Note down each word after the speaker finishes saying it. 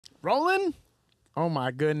Rolling? Oh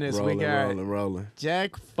my goodness, we got rolling.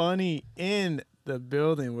 Jack Funny in the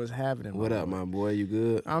building. Was happening? What up, my boy? You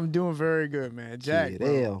good? I'm doing very good, man. Jack,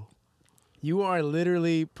 bro, you are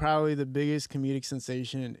literally probably the biggest comedic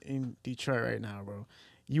sensation in Detroit right now, bro.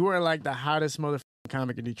 You are like the hottest motherfucking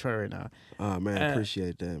comic in Detroit right now. Oh man,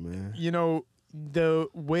 appreciate that, man. You know, the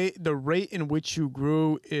rate in which you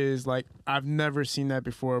grew is like I've never seen that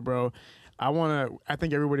before, bro. I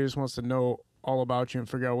think everybody just wants to know all about you and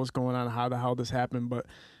figure out what's going on, how the hell this happened. But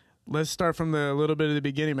let's start from the little bit of the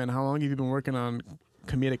beginning, man. How long have you been working on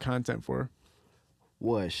comedic content for?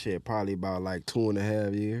 What shit? Probably about like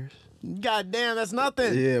 2.5 years. God damn, that's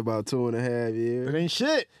nothing. Yeah, about 2.5 years. It ain't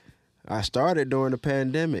shit. I started during the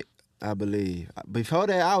pandemic, I believe. Before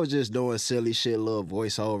that, I was just doing silly shit, little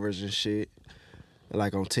voiceovers and shit,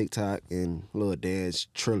 like on TikTok and little dance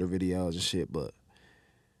trailer videos and shit. But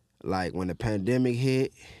like when the pandemic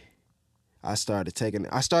hit, I started taking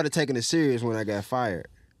it serious when I got fired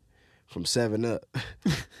from 7-Up.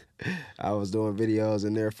 I was doing videos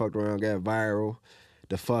and there, fucked around, got viral.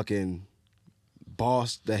 The fucking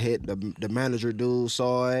boss, the manager dude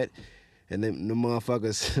saw it, and then the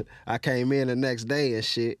motherfuckers. I came in the next day and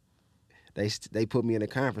shit. They put me in the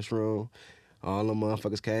conference room. All the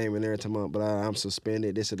motherfuckers came in there to me, but I'm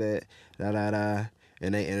suspended, this or that, da.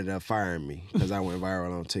 And they ended up firing me because I went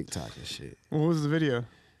viral on TikTok and shit. What was the video?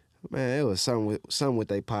 Man, it was something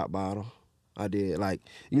with a pop bottle. I did, like,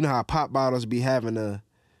 you know how pop bottles be having the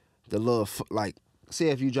little, like, say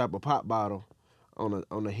if you drop a pop bottle on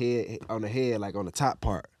the head, like on the top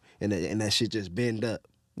part, and that shit just bend up.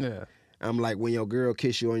 Yeah. I'm like when your girl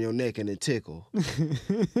kiss you on your neck and it tickle.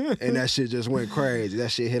 And that shit just went crazy.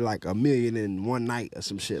 That shit hit like 1 million in one night or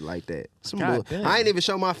some shit like that. I ain't even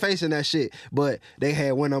show my face in that shit, but they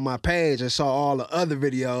had went on my page and saw all the other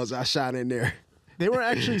videos I shot in there. They were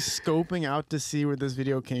actually scoping out to see where this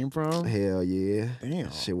video came from? Hell yeah.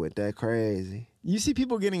 Damn. Shit went that crazy. You see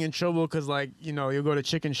people getting in trouble because, like, you know, you'll go to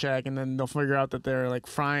Chicken Shack and then they'll figure out that they're, like,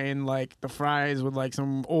 frying, like, the fries with, like,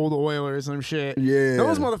 some old oil or some shit. Yeah.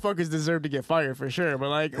 Those motherfuckers deserve to get fired for sure. But,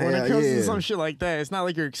 like, when it comes to some shit like that, it's not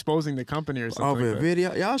like you're exposing the company or something like that.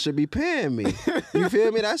 Video, y'all should be paying me. You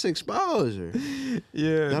feel me? That's exposure.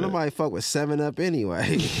 Yeah. Nobody fuck with 7-Up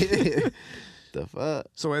anyway. The fuck?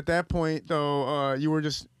 So at that point, though, you were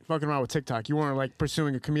just fucking around with TikTok. You weren't, like,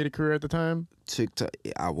 pursuing a comedic career at the time? TikTok,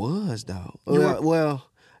 I was, though. Well,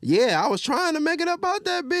 yeah, I was trying to make it up out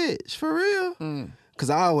that bitch, for real. Because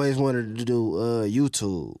I always wanted to do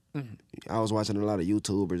YouTube. I was watching a lot of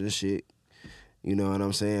YouTubers and shit. You know what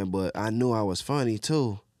I'm saying? But I knew I was funny,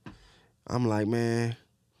 too. I'm like, man,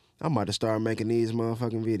 I'm about to start making these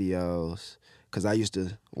motherfucking videos. Because I used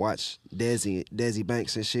to watch Desi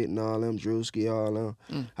Banks and shit and all them, Drewski, all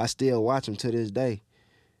them. I still watch them to this day.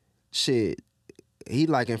 Shit, he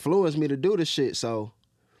like influenced me to do this shit, so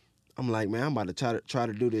I'm like, man, I'm about to try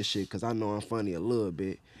to do this shit because I know I'm funny a little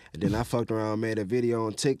bit. And then I fucked around and made a video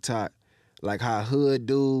on TikTok, like how hood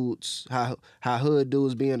dudes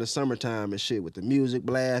be in the summertime and shit with the music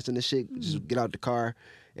blasting and shit. Just get out the car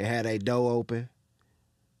and had a door open.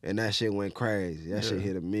 And that shit went crazy. That shit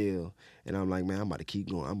hit 1 million. And I'm like, man, I'm about to keep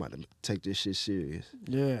going. I'm about to take this shit serious.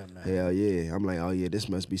 Yeah, man. Hell yeah. I'm like, oh yeah, this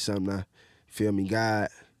must be something God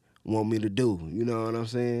want me to do. You know what I'm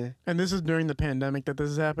saying? And this is during the pandemic that this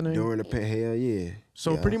is happening? During the hell yeah.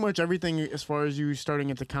 So pretty much everything as far as you starting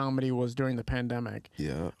into comedy was during the pandemic.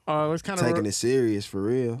 Yeah. Let's kind of taking it serious for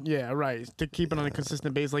real. Yeah, right. To keep it on a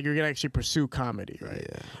consistent base, like you're gonna actually pursue comedy, right?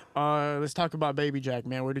 Yeah. Let's talk about Baby Jack,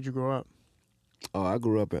 man. Where did you grow up? Oh, I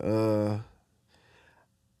grew up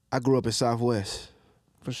in Southwest.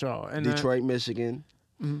 For sure. And Detroit, Michigan.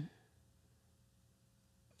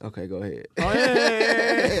 Okay, go ahead. Oh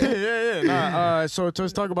yeah. Nah, so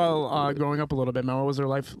let's talk about growing up a little bit, man. What was their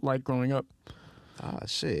life like growing up?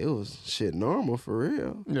 Shit, it was shit normal for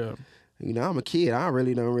real. Yeah. You know, I'm a kid. I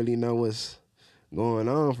really don't know what's going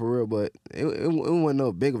on for real, but it wasn't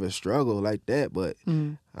no big of a struggle like that, but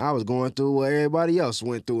I was going through what everybody else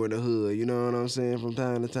went through in the hood, you know what I'm saying, from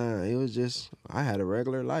time to time. It was just, I had a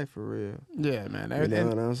regular life for real. Yeah, man. You know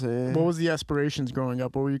what I'm saying? What was the aspirations growing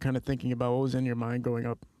up? What were you kind of thinking about? What was in your mind growing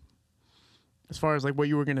up? As far as like what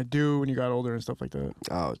you were going to do when you got older and stuff like that?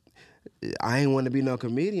 Oh, I ain't want to be no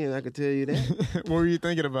comedian, I could tell you that. What were you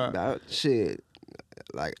thinking about? Shit,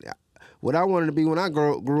 like, what I wanted to be when I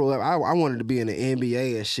grew up, I wanted to be in the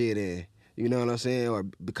NBA and shit, and you know what I'm saying, or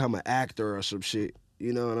become an actor or some shit.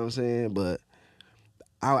 You know what I'm saying? But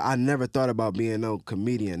I never thought about being no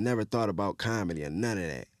comedian. Never thought about comedy or none of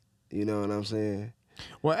that. You know what I'm saying?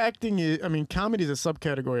 Well, acting is, I mean, comedy is a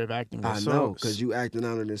subcategory of acting. I know, because you acting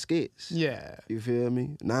out of the skits. Yeah. You feel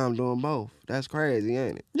me? Now I'm doing both. That's crazy,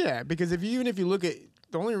 ain't it? Yeah, because even if you look at,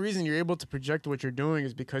 the only reason you're able to project what you're doing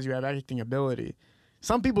is because you have acting ability.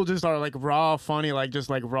 Some people just are like raw funny, like just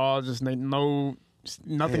like raw, just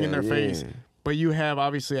nothing in their face. But you have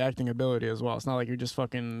obviously acting ability as well. It's not like you're just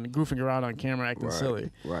fucking goofing around on camera acting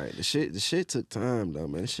silly. Right. The shit took time though,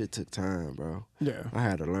 man. The shit took time, bro. Yeah. I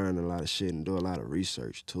had to learn a lot of shit and do a lot of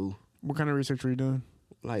research too. What kind of research were you doing?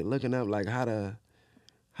 Like looking up like how to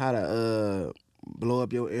blow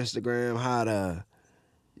up your Instagram, how to,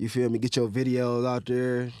 you feel me, get your videos out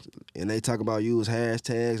there, and they talk about use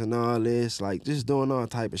hashtags and all this, like just doing all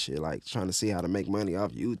type of shit, like trying to see how to make money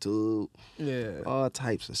off YouTube. Yeah. All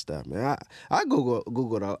types of stuff, man. I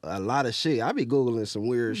Googled a lot of shit. I be Googling some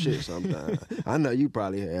weird shit sometimes. I know you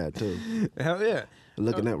probably have too. Hell yeah.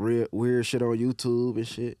 Looking at weird shit on YouTube and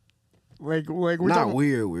shit. Like we're not talking...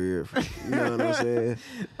 weird. You know what I'm saying?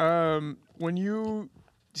 When you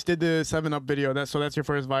did the 7-Up video, that's your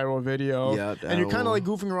first viral video. Yeah, and you're kind of like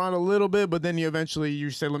goofing around a little bit, but then you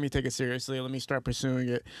said, let me take it seriously. Let me start pursuing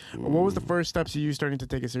it. What was the first steps of you starting to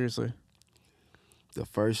take it seriously? The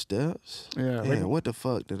first steps? Yeah. Man, what the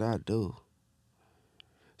fuck did I do?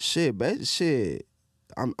 Shit, baby, shit.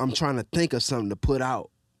 I'm trying to think of something to put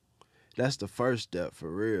out. That's the first step for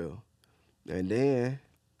real. And then,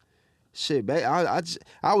 shit, baby, I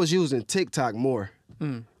was using TikTok more.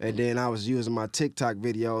 And then I was using my TikTok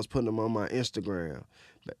videos, putting them on my Instagram.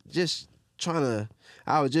 But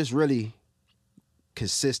I was just really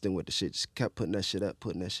consistent with the shit. Just kept putting that shit up.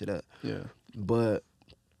 Yeah. But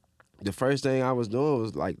the first thing I was doing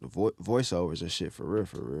was like voiceovers and shit, for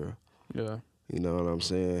real. Yeah. You know what I'm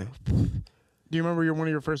saying? Do you remember one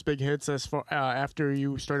of your first big hits after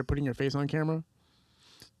you started putting your face on camera?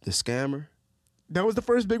 The Scammer. That was the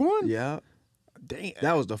first big one? Yeah. Damn.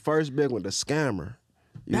 That was the first big one, the Scammer.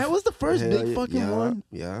 That was the first big fucking one?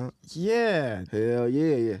 Yeah. Yeah. Hell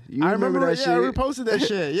yeah. You I remember that shit? I reposted that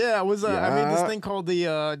shit. Yeah, I made this Yeah. thing called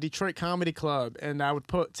the Detroit Comedy Club, and I would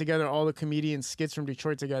put together all the comedian skits from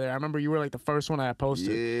Detroit together. I remember you were like the first one I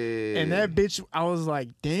posted. Yeah. And that bitch, I was like,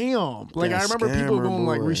 damn. Like, That I remember people Scammer, going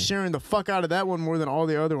like boy. resharing the fuck out of that one more than all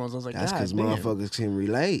the other ones. I was like, That's because damn. motherfuckers can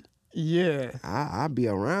relate. Yeah. I be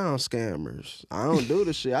around scammers. I don't do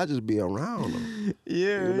the shit. I just be around them.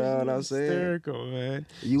 Yeah. You know what I'm saying? Hysterical, man.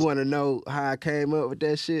 You want to know how I came up with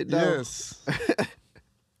that shit, though? Yes.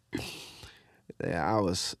 Yeah, I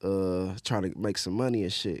was trying to make some money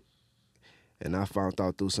and shit. And I found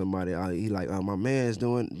out through somebody, he like, my man's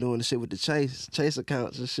doing the shit with the Chase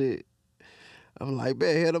accounts and shit. I'm like,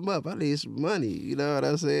 man, hit him up. I need some money. You know what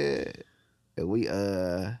I'm saying?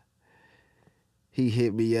 And he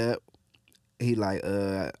hit me up. He like,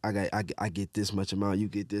 I get this much amount, you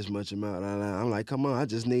get this much amount. I'm like, come on, I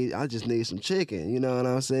just need some chicken. You know what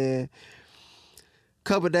I'm saying?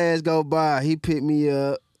 Couple days go by, he picked me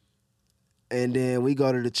up, and then we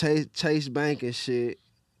go to the Chase Bank and shit.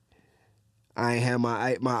 I ain't had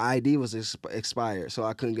my ID was expired, so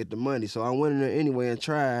I couldn't get the money. So I went in there anyway and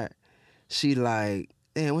tried. She like,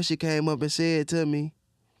 damn, when she came up and said to me,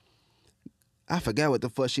 I forgot what the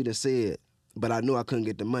fuck she done said. But I knew I couldn't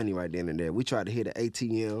get the money right then and there. We tried to hit an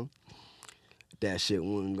ATM. That shit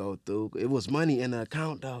wouldn't go through. It was money in the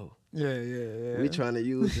account, though. Yeah. We trying to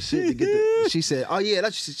use the shit to get the... She said, oh, yeah,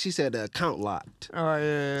 she said the account locked. Oh,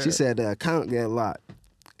 yeah. She said the account got locked.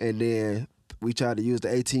 And then we tried to use the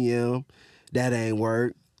ATM. That ain't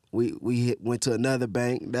work. We went to another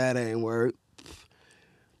bank. That ain't work.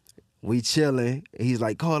 We chilling. He's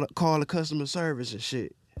like, call the customer service and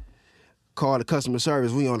shit. Call the customer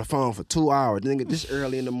service. We on the phone for 2 hours. Nigga, this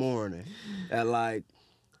early in the morning, at like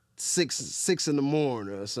 6 in the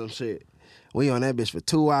morning or some shit. We on that bitch for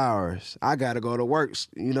 2 hours. I gotta go to work.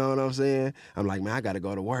 You know what I'm saying? I'm like, man, I gotta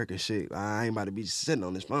go to work and shit. I ain't about to be sitting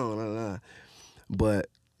on this phone. But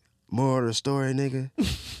moral of the story, nigga,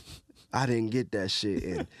 I didn't get that shit,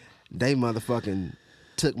 and they motherfucking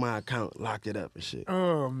took my account, locked it up and shit.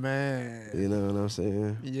 Oh, man. You know what I'm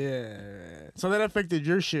saying? Yeah. So that affected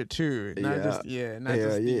your shit, too. Not just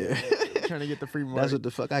trying to get the free money. That's what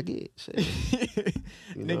the fuck I get. Shit.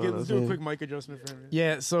 Nigga, let's do a quick mic adjustment for me.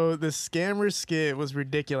 Yeah, so the Scammer skit was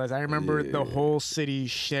ridiculous. I remember the whole city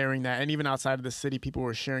sharing that, and even outside of the city, people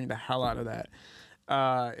were sharing the hell out of that.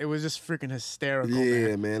 It was just freaking hysterical,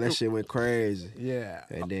 man. That shit went crazy. Yeah.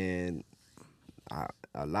 And then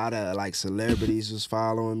a lot of like celebrities was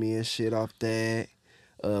following me and shit off that.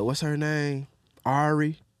 What's her name?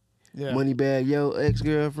 Ari. Yeah. Moneybag Yo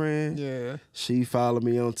ex-girlfriend. Yeah. She followed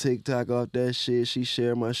me on TikTok off that shit. She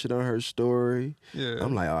shared my shit on her story. Yeah.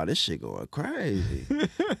 I'm like, oh, this shit going crazy.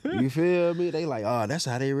 You feel me? They like, oh, that's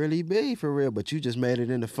how they really be for real. But you just made it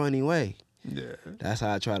in a funny way. Yeah. That's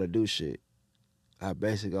how I try to do shit. I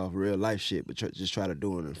basic off real life shit, but just try to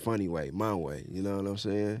do it in a funny way, my way. You know what I'm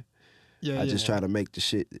saying? Yeah. I just try to make the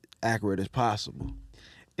shit accurate as possible.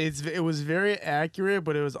 It was very accurate,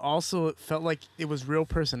 but it felt like it was real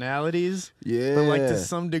personalities. Yeah. But like to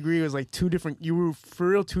some degree, it was like you were for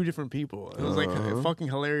real two different people. It was like fucking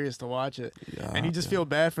hilarious to watch it. Yeah, and you just feel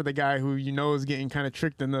bad for the guy who is getting kind of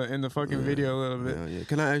tricked in the fucking video a little bit. Yeah.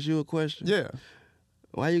 Can I ask you a question? Yeah.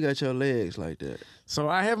 Why you got your legs like that? So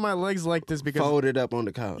I have my legs like this because folded up on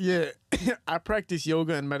the couch. Yeah. I practice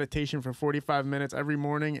yoga and meditation for 45 minutes every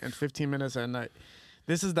morning and 15 minutes at night.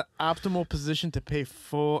 This is the optimal position to pay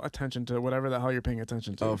full attention to whatever the hell you're paying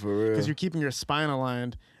attention to. Oh, for real? Because you're keeping your spine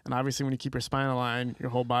aligned, and obviously when you keep your spine aligned, your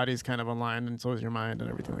whole body's kind of aligned, and so is your mind and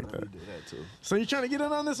everything like that. You do that too. So you're trying to get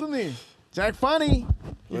in on this with me? Jack Funny.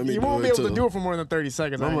 You won't be able to do it for more than 30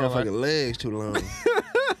 seconds. My motherfucking legs too long.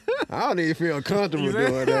 I don't even feel comfortable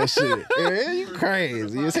doing that shit. Yeah, you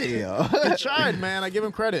crazy as hell. He tried, man. I give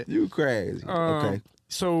him credit. You crazy. Okay.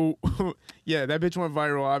 So, yeah, that bitch went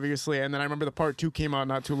viral, obviously. And then I remember the part 2 came out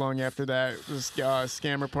not too long after that. It was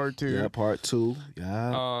Scammer Part 2. Yeah, Part 2.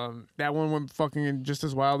 Yeah. That one went fucking just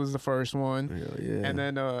as wild as the first one. Hell yeah. And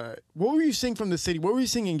then, what were you seeing from the city? What were you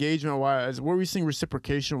seeing engagement-wise? What were you seeing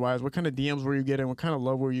reciprocation-wise? What kind of DMs were you getting? What kind of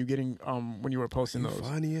love were you getting when you were posting those?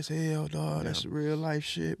 Funny as hell, dog. Yeah. That's real life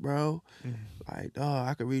shit, bro. Like, dog,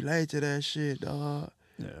 I could relate to that shit, dog.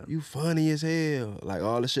 Yeah. You funny as hell. Like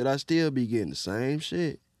all the shit I still be getting the same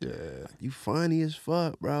shit. Yeah. Like, you funny as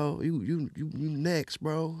fuck, bro. You next,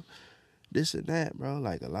 bro. This and that, bro.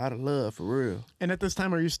 Like a lot of love for real. And at this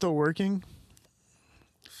time, are you still working?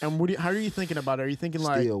 And how are you thinking about it? Are you thinking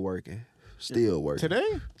still working? Still working.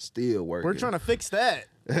 Today? Still working. We're trying to fix that.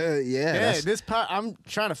 Yeah. I'm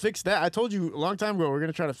trying to fix that. I told you a long time ago we're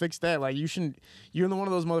gonna try to fix that. Like you're one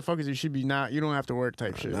of those motherfuckers you should be not. You don't have to work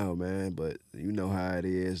type shit. No, man, but you know how it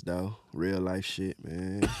is though. Real life shit,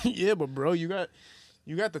 man. Yeah, but bro, you got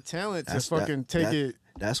the talent to fucking take it.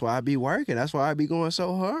 That's why I be working. That's why I be going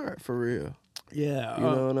so hard for real. Yeah. You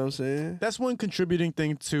know what I'm saying? That's one contributing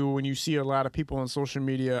thing to when you see a lot of people on social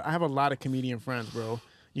media. I have a lot of comedian friends, bro.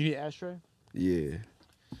 You need an ashtray? Yeah.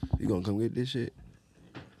 You gonna come get this shit?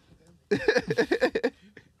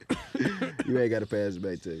 You ain't gotta pass it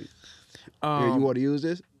back to me. Here, you want to use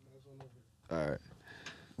this? All right.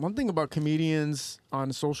 One thing about comedians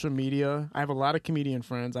on social media, I have a lot of comedian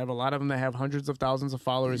friends. I have a lot of them that have hundreds of thousands of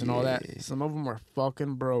followers and all that. Some of them are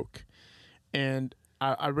fucking broke. And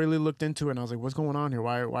I really looked into it and I was like, what's going on here?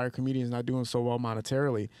 Why are comedians not doing so well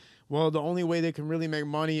monetarily? Well, the only way they can really make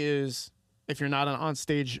money is if you're not an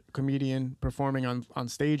on-stage comedian performing on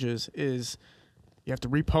stages is you have to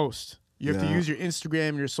repost. You have to use your Instagram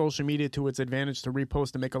and your social media to its advantage to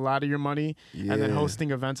repost and make a lot of your money. Yeah. And then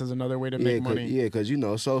hosting events is another way to make money. Yeah, because,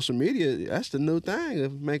 social media, that's the new thing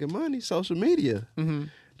of making money, social media. Mm-hmm.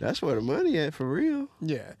 That's where the money at for real.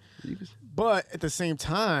 Yeah. But at the same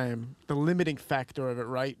time, the limiting factor of it,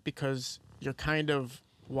 right? Because you're kind of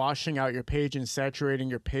washing out your page and saturating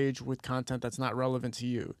your page with content that's not relevant to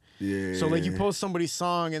you. Yeah. So like you post somebody's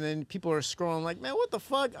song and then people are scrolling like, man, what the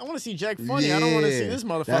fuck? I want to see Jack Funny. Yeah. I don't want to see this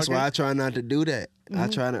motherfucker. That's why I try not to do that.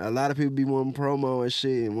 Mm-hmm. A lot of people be wanting promo and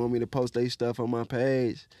shit and want me to post their stuff on my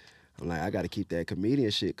page. I'm like, I got to keep that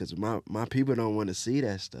comedian shit because my people don't want to see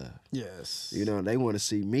that stuff. Yes. They want to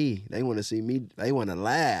see me. They want to see me. They want to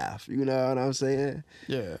laugh. You know what I'm saying?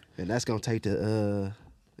 Yeah. And that's going to take the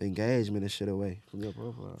engagement and shit away from your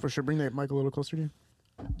profile. For sure. Bring that mic a little closer to you.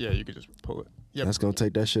 Yeah, you could just pull it. Yep. That's going to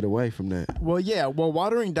take that shit away from that. Well, yeah. Well,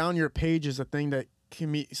 watering down your page is a thing that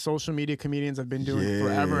social media comedians have been doing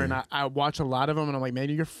forever. And I watch a lot of them and I'm like,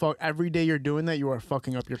 man, every day you're doing that, you are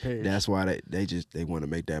fucking up your page. That's why they want to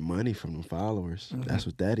make that money from the followers. Mm-hmm. That's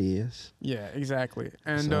what that is. Yeah, exactly.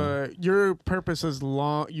 And your purpose is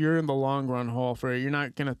you're in the long run haul for it. You're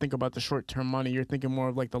not going to think about the short-term money. You're thinking more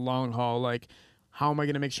of like the long haul, like, how am I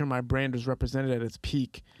going to make sure my brand is represented at its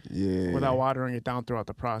peak without watering it down throughout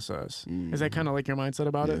the process? Mm-hmm. Is that kind of like your mindset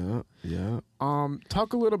about it? Yeah.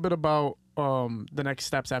 Talk a little bit about the next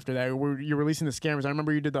steps after that. You're releasing the Scammers. I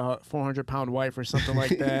remember you did the 400-pound wife or something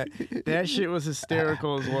like that. That shit was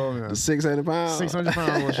hysterical as well, man. 600 pounds? 600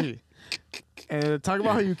 pounds, well, she. And talk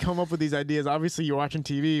about how you come up with these ideas. Obviously, you're watching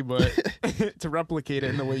TV, but to replicate it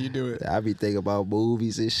in the way you do it. I be thinking about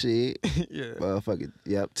movies and shit. Yeah. Motherfucking,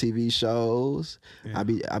 TV shows. Yeah.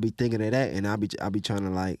 I be thinking of that, and I be trying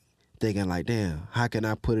to thinking damn, how can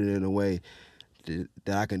I put it in a way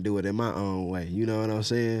that I can do it in my own way. You know what I'm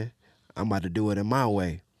saying? I'm about to do it in my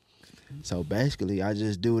way. So basically, I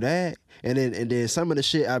just do that, and then some of the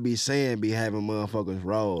shit I be saying be having motherfuckers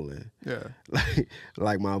rolling. Yeah.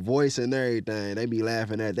 Like my voice and everything. They be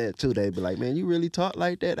laughing at that too. They be like, "Man, you really talk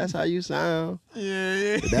like that? That's how you sound."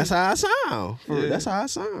 Yeah. That's how I sound. Yeah. That's how I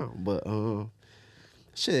sound. But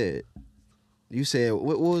shit. You said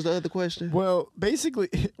what was the other question? Well, basically,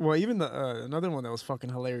 even the another one that was fucking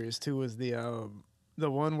hilarious too was the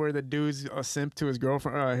one where the dude's a simp to his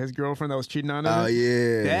girlfriend that was cheating on him. Oh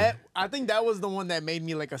yeah, I think that was the one that made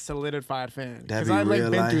me like a solidified fan because I like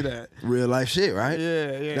been through that real life shit, right?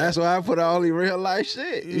 Yeah. That's why I put only real life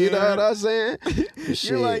shit. You know what I'm saying?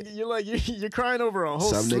 You're crying over a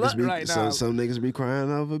whole slut right now. Some niggas be crying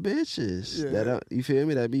over bitches. Yeah. You feel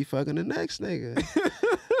me? That be fucking the next nigga.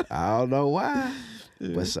 I don't know why,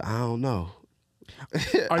 but I don't know.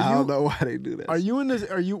 I don't know why they do that. Are you in this?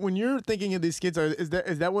 Are you when you're thinking of these skits? Is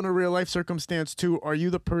that one a real life circumstance too? Are you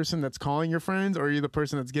the person that's calling your friends, or are you the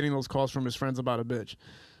person that's getting those calls from his friends about a bitch?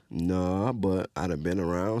 No, but I done been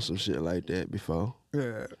around some shit like that before.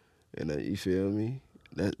 Yeah, and you feel me?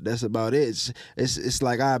 That's about it. It's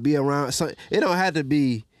like I be around. It don't have to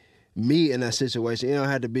be me in that situation. It don't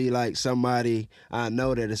have to be like somebody I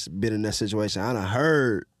know that has been in that situation. I done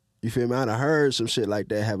heard. You feel me? I done heard some shit like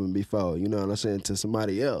that happen before. You know what I'm saying? To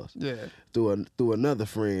somebody else. Yeah. Through another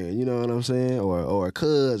friend. You know what I'm saying? Or a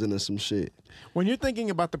cousin or some shit. When you're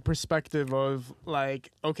thinking about the perspective of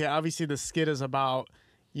like, okay, obviously the skit is about,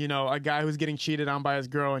 you know, a guy who's getting cheated on by his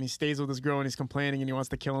girl and he stays with his girl and he's complaining and he wants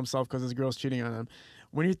to kill himself because his girl's cheating on him.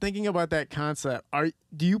 When you're thinking about that concept,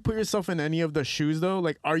 do you put yourself in any of the shoes though?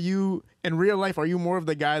 Like, are you in real life? Are you more of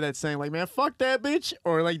the guy that's saying like, "Man, fuck that bitch,"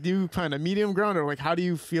 or like, do you find a medium ground, or like, how do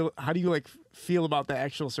you feel? How do you like feel about the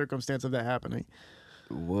actual circumstance of that happening?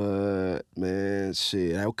 What, man?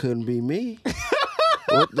 Shit, that couldn't be me.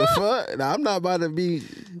 What the fuck? Now, I'm not about to be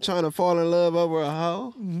trying to fall in love over a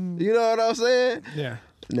hoe. You know what I'm saying? Yeah.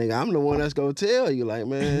 Nigga, I'm the one that's gonna tell you, like,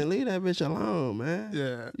 man, leave that bitch alone, man.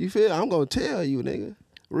 Yeah. You feel? I'm gonna tell you, nigga.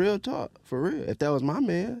 Real talk, for real. If that was my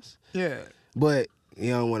man's. Yeah. But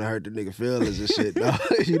you don't want to hurt the nigga feelings and shit, though.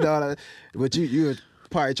 You know what I mean? But you would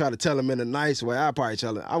probably try to tell him in a nice way. I'd probably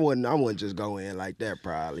tell him. I wouldn't just go in like that,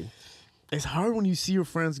 probably. It's hard when you see your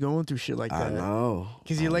friends going through shit like that. I know.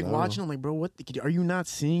 Because you're like watching them like, bro, are you not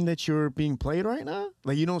seeing that you're being played right now?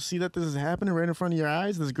 Like, you don't see that this is happening right in front of your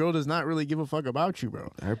eyes? This girl does not really give a fuck about you,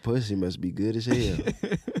 bro. Her pussy must be good as hell.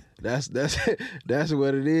 That's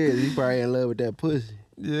what it is. He probably in love with that pussy.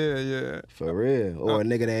 Yeah. For real. Or a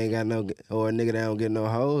nigga that don't get no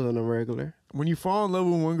hoes on the regular. When you fall in love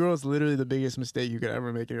with one girl, it's literally the biggest mistake you could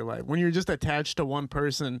ever make in your life. When you're just attached to one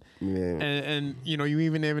person, and you know, you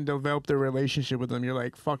even haven't developed a relationship with them, you're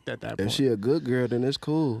like, fuck that point. If she a good girl, then it's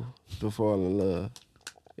cool to fall in love.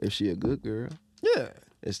 If she a good girl. Yeah.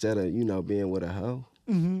 Instead of, you know, being with a hoe.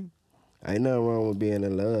 Mm-hmm. Ain't nothing wrong with being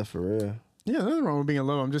in love, for real. Yeah, nothing wrong with being in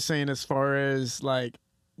love. I'm just saying, as far as like,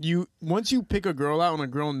 once you pick a girl out and a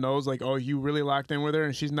girl knows like, oh, you really locked in with her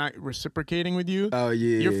and she's not reciprocating with you. Oh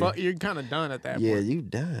yeah, you're kind of done at that point. Yeah, you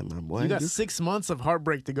done, my boy. You got 6 months of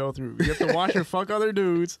heartbreak to go through. You have to watch her fuck other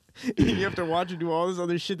dudes. You have to watch her do all this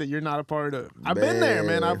other shit that you're not a part of. I've been there,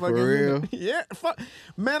 man. I fucking for real? Yeah, fuck,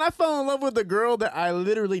 man. I fell in love with a girl that I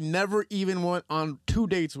literally never even went on 2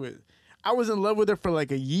 dates with. I was in love with her for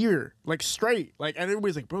like a year, like straight. Like, and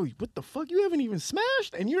everybody's like, bro, what the fuck? You haven't even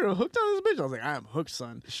smashed and you're hooked on this bitch? I was like, I am hooked,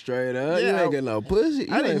 son. Straight up? Yeah, you ain't getting no pussy?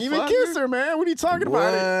 I didn't even kiss her, man. What are you talking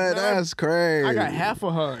about? That's crazy. I got half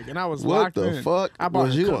a hug and I was locked in. What the fuck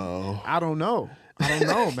was you on? I don't know,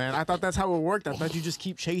 man. I thought that's how it worked. I thought you just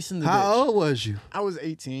keep chasing the bitch. How old was you? I was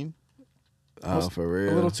 18. Oh, for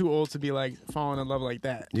real? A little too old to be like falling in love like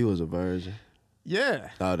that. You was a virgin. Yeah.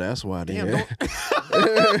 Oh, that's why. Damn,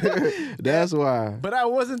 that's why. But I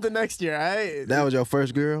wasn't the next year. That was your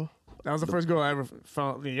first girl? That was the first girl I ever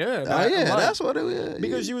found. Yeah. Oh, yeah, that's what it was.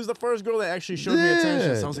 Because she was the first girl that actually showed me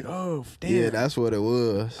attention. So I was like, oh, damn. Yeah, that's what it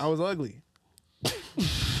was. I was ugly.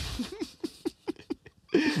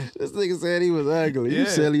 This nigga said he was ugly. You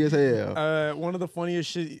silly as hell. One of the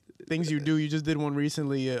funniest things you do, you just did one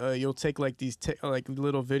recently. You'll take like these like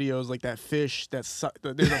little videos, like that fish that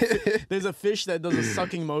there's a fish that does a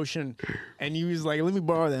sucking motion, and you was like, let me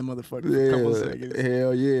borrow that motherfucker for a couple seconds.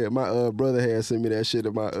 Hell yeah, my brother had sent me that shit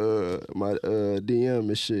in my DM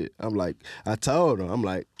and shit. I told him, I'm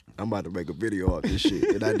like, I'm about to make a video off this shit,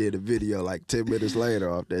 and I did a video like 10 minutes later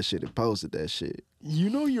off that shit and posted that shit.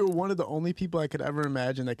 You know, you're one of the only people I could ever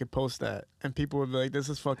imagine that could post that, and people would be like, "This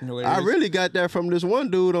is fucking hilarious." I really got that from this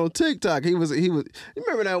one dude on TikTok. He was. You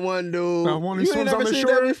remember that one dude? One who swims on the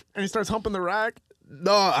shore and he starts humping the rack.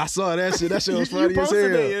 No, I saw that shit. That shit was funny as hell.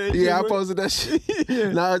 posted it, Yeah, I posted that shit.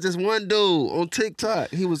 Yeah. Nah, just one dude on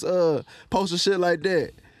TikTok. He was posting shit like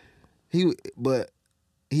that. But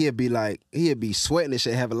he'd be sweating and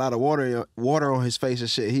shit, have a lot of water on his face and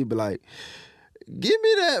shit. He'd be like, "Give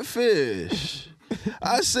me that fish."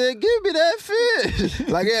 I said, "Give me that fish."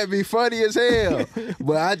 Like, it'd be funny as hell.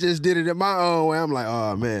 But I just did it in my own way. I'm like,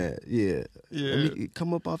 oh man, yeah. Let me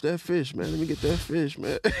come up off that fish, man. Let me get that fish,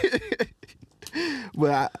 man.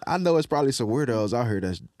 But I know it's probably some weirdos out here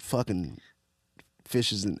that's fucking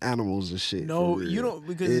fishes and animals and shit. No, you don't,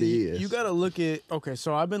 because is. you gotta look at. Okay,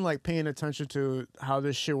 so I've been like paying attention to how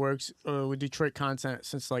this shit works with Detroit content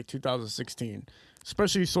since like 2016.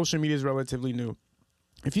 Especially social media is relatively new.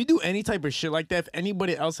 If you do any type of shit like that, if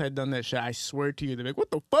anybody else had done that shit, I swear to you, they'd be like,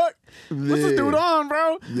 "What the fuck? What's this dude on,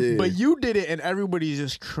 bro?" Yeah. But you did it, and everybody's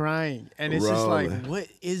just crying, and it's just like, Rolling. what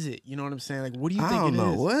is it? You know what I'm saying? Like, what do you think I don't it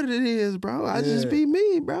know is? what it is, bro. I just be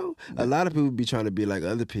me, bro. A lot of people be trying to be like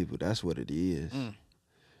other people. That's what it is.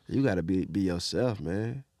 You gotta be yourself,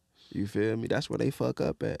 man. You feel me? That's where they fuck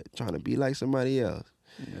up at, trying to be like somebody else.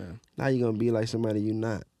 Yeah, Now you gonna be like somebody you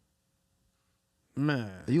not.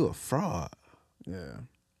 man. You a fraud. Yeah,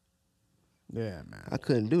 man. I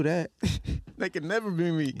couldn't do that. That could never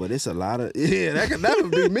be me. But it's a lot of that could never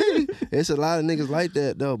be me. It's a lot of niggas like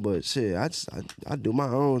that though. But shit, I do my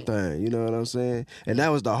own thing. You know what I'm saying? And that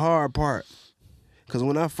was the hard part. Cause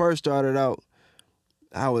when I first started out,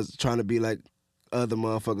 I was trying to be like other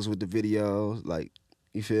motherfuckers with the videos, like,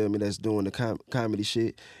 you feel me, that's doing the comedy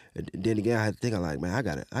shit. And then again, I had to think, I'm like, man, I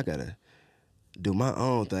gotta do my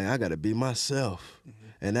own thing. I gotta be myself.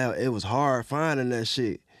 And that it was hard finding that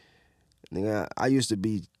shit. Nigga, I used to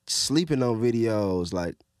be sleeping on videos,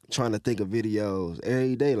 like trying to think of videos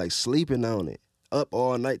every day, like sleeping on it, up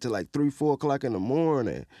all night till like 3, 4 o'clock in the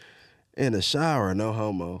morning, in the shower, no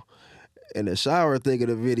homo, in the shower thinking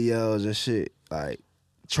of videos and shit, like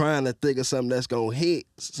trying to think of something that's gonna hit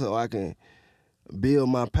so I can build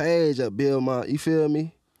my page up, you feel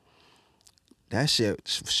me? That shit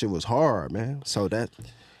was hard, man. So that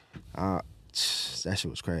shit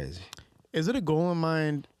was crazy. Is it a goal in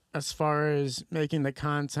mind as far as making the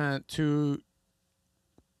content to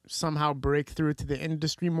somehow break through to the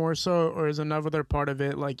industry more so, or is another part of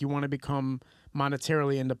it like you want to become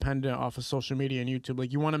monetarily independent off of social media and YouTube?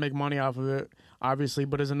 Like, you want to make money off of it, obviously,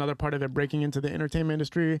 but is another part of it breaking into the entertainment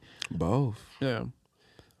industry? Both. Yeah.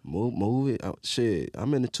 Movie. Oh, shit.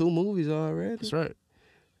 I'm in the 2 movies already. That's right.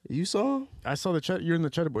 You saw him? I saw you're in the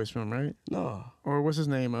Cheddar Boys film, right? No. Or what's his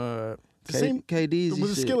name? KDZ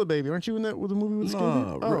was a Skillet Baby. Aren't you in that with the movie with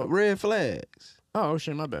Skillet Baby? No, Red Flags. Oh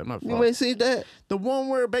shit, my bad, my fault. You ain't seen that? The one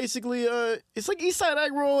where basically it's like East Side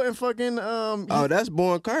Egg Roll and fucking Oh, that's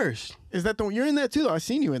Born Cursed. Is that the one? You're in that too? I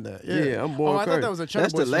seen you in that. Yeah, I'm Born I Cursed. thought that was a Cheddar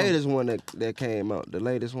That's Boys the film. latest one that came out. The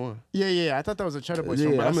latest one. Yeah. I thought that was a Cheddar Boys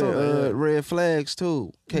film. Yeah, But I'm I saw that, in yeah. Red Flags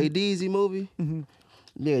too. KDZ movie.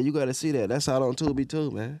 Yeah, you gotta see that. That's out on Tubi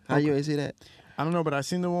too, man. How you ain't see that? I don't know, but I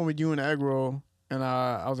seen the one with you and Egg Roll, and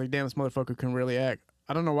I was like, damn, this motherfucker can really act.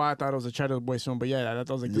 I don't know why I thought it was a Cheddar Boys film, but yeah, I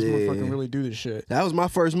was like, this motherfucker can really do this shit. That was my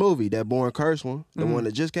first movie, that Born Cursed one, the one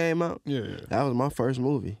that just came out. Yeah. That was my first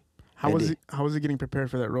movie. How was it getting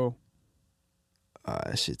prepared for that role?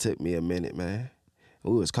 That shit took me a minute, man. It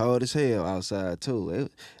was cold as hell outside too.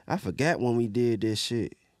 I forgot when we did this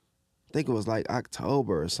shit. I think it was like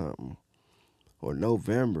October or something, or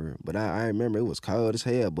November. But I remember it was cold as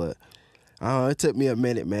hell. But it took me a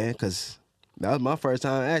minute, man, because that was my first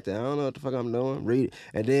time acting. I don't know what the fuck I'm doing. Read it.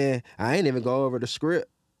 And then I ain't even go over the script.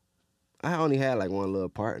 I only had like one little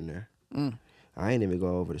part in there. I ain't even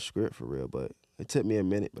go over the script for real, but it took me a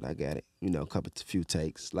minute, but I got it. You know, few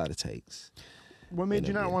takes, a lot of takes. What made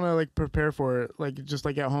you not want to like prepare for it? Like just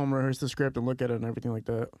like at home, rehearse the script and look at it and everything like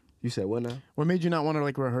that? You said what now? What made you not want to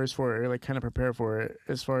like rehearse for it or like kind of prepare for it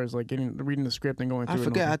as far as like reading the script and going through it? I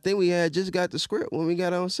forgot. I think we had just got the script when we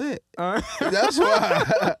got on set. That's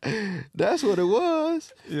why. That's what it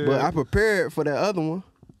was. Yeah. But I prepared for that other one,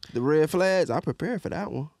 the Red Flags. I prepared for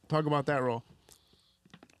that one. Talk about that role.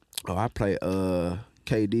 Oh, I play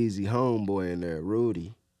KDZ homeboy in there,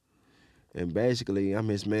 Rudy. And basically, I'm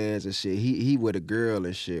his mans and shit. He with a girl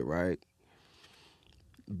and shit, right?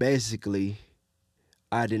 Basically,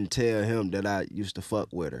 I didn't tell him that I used to fuck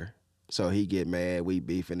with her. So he get mad, we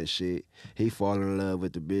beefing and shit. He fall in love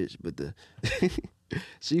with the bitch, but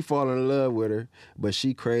she fall in love with her, but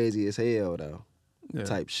she crazy as hell though,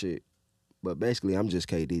 type shit. But basically, I'm just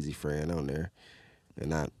KDZ friend on there,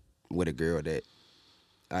 and I with a girl that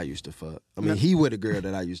I used to fuck. I mean, he with a girl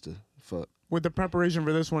that I used to fuck. With the preparation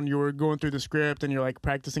for this one, you were going through the script and you're like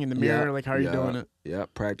practicing in the mirror. Like, how are you doing it? Yeah,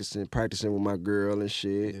 practicing with my girl and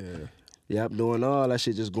shit. Yep, doing all that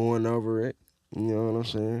shit, just going over it. You know what I'm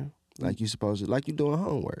saying? Like you supposed to, like you doing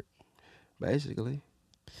homework, basically.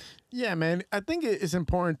 Yeah, man. I think it's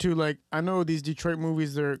important too. Like, I know these Detroit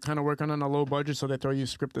movies, they're kind of working on a low budget, so they throw you a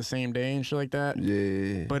script the same day and shit like that.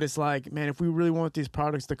 Yeah. But it's like, man, if we really want these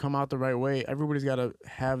products to come out the right way, everybody's got to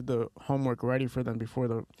have the homework ready for them before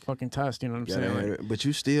the fucking test. You know what I'm saying? Like, but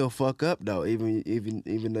you still fuck up though.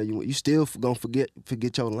 Even though you still gonna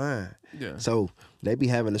forget your line. Yeah. So they be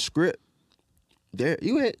having a script. There,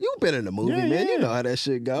 you been in the movie, man. Yeah. You know how that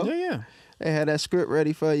shit go. Yeah. They had that script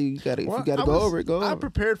ready for you. If you gotta go over it, go over it. I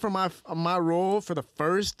prepared for my role for the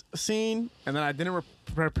first scene, and then I didn't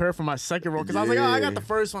prepare for my second role because I was like, oh, I got the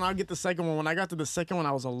first one, I'll get the second one. When I got to the second one,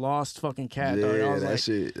 I was a lost fucking cat. Yeah, dog. I was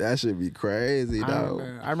that should be crazy, dog.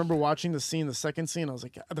 I remember watching the second scene. I was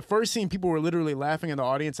like, the first scene, people were literally laughing in the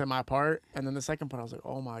audience at my part, and then the second part, I was like,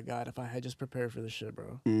 oh my god, if I had just prepared for this shit,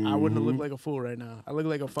 bro, I wouldn't have looked like a fool right now. I look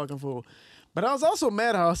like a fucking fool. But I was also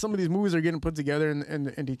mad how some of these movies are getting put together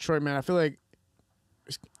in Detroit, man. I feel like,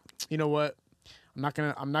 you know what? I'm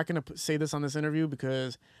not gonna say this on this interview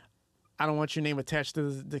because I don't want your name attached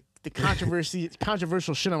to the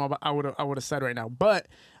controversial shit I would have said right now. But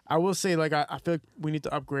I will say, like, I feel like we need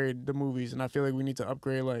to upgrade the movies, and I feel like we need to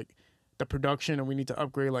upgrade like the production, and we need to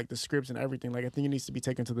upgrade like the scripts and everything. Like, I think it needs to be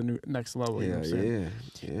taken to the next level. You know what I'm saying?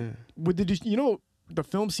 Yeah. With the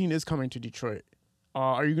film scene is coming to Detroit.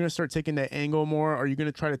 Are you going to start taking that angle more? Are you going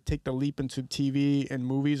to try to take the leap into TV and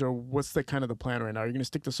movies, or what's the kind of the plan right now? Are you going to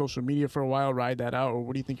stick to social media for a while, ride that out, or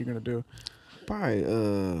what do you think you're going to do?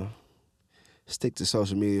 Probably stick to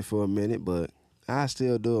social media for a minute, but I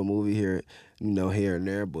still do a movie here and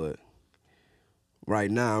there. But right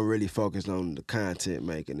now, I'm really focused on the content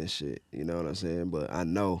making and shit. You know what I'm saying? But I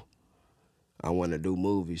know I want to do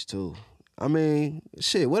movies too. I mean,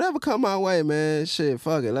 shit, whatever come my way, man, shit,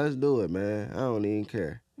 fuck it, let's do it, man. I don't even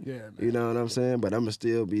care. Yeah, man. You know what I'm saying? But I'm going to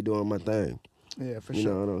still be doing my thing. Yeah, for sure. You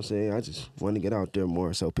know what I'm saying? I just want to get out there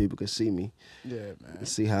more so people can see me. Yeah, man. And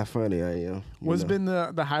see how funny I am. What's been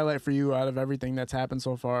the highlight for you out of everything that's happened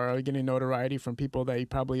so far? Are you getting notoriety from people that you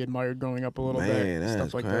probably admired growing up a little bit? Man, that's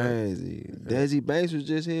stuff like crazy. That? Desi Banks was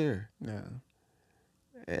just here. Yeah.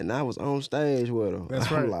 And I was on stage with him. That's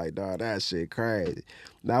right. I'm like, dog, that shit crazy.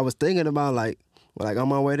 Now, I was thinking about, like on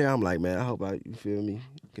my way there, I'm like, man, I hope you feel me?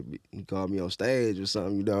 He called me on stage or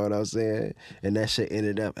something, you know what I'm saying? And that shit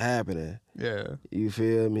ended up happening. Yeah. You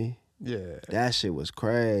feel me? Yeah. That shit was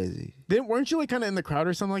crazy. Weren't you like kind of in the crowd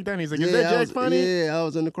or something like that? And he's like, is that Jack funny? Yeah, I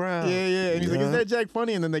was in the crowd. Yeah. And he's like, is that Jack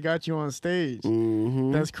funny? And then they got you on stage.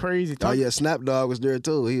 Mm-hmm. That's crazy. Oh, yeah, Snap Dogg was there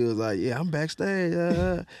too. He was like, yeah, I'm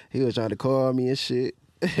backstage. He was trying to call me and shit.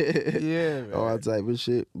 Yeah, man. All type of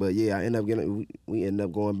shit. But yeah, we ended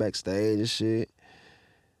up going backstage and shit.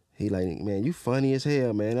 He like, man, you funny as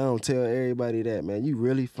hell, man. I don't tell everybody that, man. You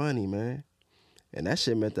really funny, man. And that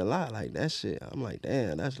shit meant a lot. Like, that shit, I'm like,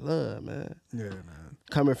 damn, that's love, man. Yeah, man.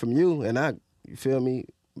 Coming from you, and you feel me?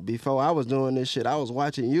 Before I was doing this shit, I was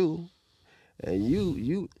watching you, and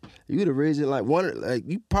you the reason,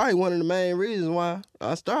 you probably one of the main reasons why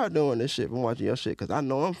I started doing this shit from watching your shit, because I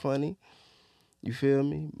know I'm funny. You feel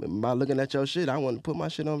me? By looking at your shit, I want to put my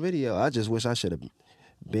shit on video. I just wish I should have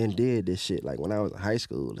did this shit like when I was in high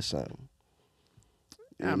school or something.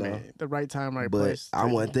 I mean, the right time, right but place. I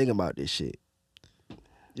wasn't thinking about this shit.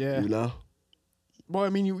 Yeah. You know? Well, I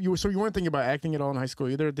mean, you weren't thinking about acting at all in high school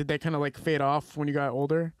either? Did that kind of like fade off when you got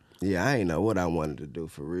older? Yeah, I ain't know what I wanted to do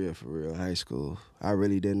for real in high school. I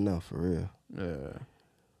really didn't know for real. Yeah.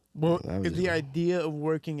 Well, is the idea of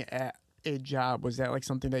working at a job, was that like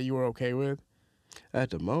something that you were okay with? At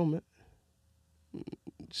the moment.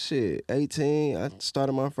 Shit, 18, I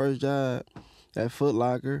started my first job at Foot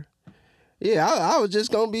Locker. Yeah, I was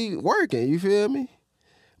just gonna be working, you feel me?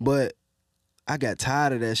 But I got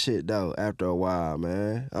tired of that shit though after a while,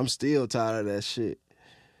 man. I'm still tired of that shit.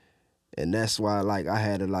 And that's why like I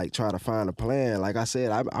had to like try to find a plan. Like I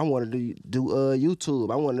said, I wanted to do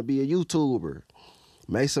YouTube. I wanted to be a YouTuber.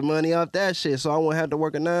 Make some money off that shit so I won't have to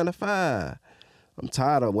work a 9 to 5. I'm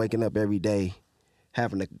tired of waking up every day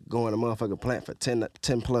having to go in a motherfucking plant for 10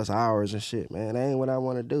 plus hours and shit, man. That ain't what I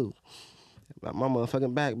want to do. My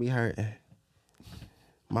motherfucking back be hurting.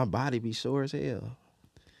 My body be sore as hell.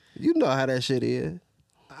 You know how that shit is.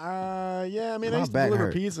 Yeah, I mean, I used to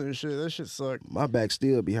deliver pizza and shit. That shit sucked. My back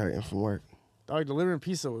still be hurting from work. Dog, delivering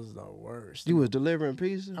pizza was the worst. You was delivering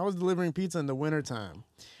pizza? I was delivering pizza in the wintertime.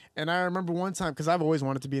 And I remember one time, because I've always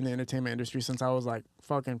wanted to be in the entertainment industry since I was like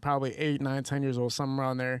fucking probably 8, 9, 10 years old, something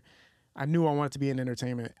around there. I knew I wanted to be in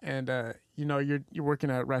entertainment. And, you're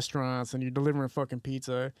working at restaurants and you're delivering fucking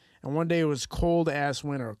pizza. And one day it was cold-ass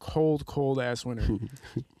winter.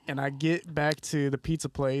 And I get back to the pizza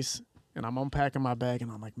place and I'm unpacking my bag,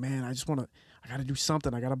 and I'm like, man, I got to do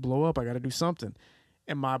something. I got to blow up. I got to do something.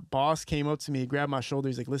 And my boss came up to me, grabbed my shoulder.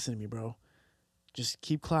 He's like, listen to me, bro. Just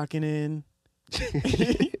keep clocking in.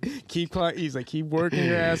 He's like, keep working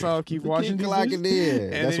your ass off, keep watching keep clocking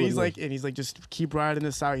in. And then he's like, just keep riding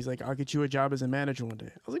this out. He's like, I'll get you a job as a manager one day.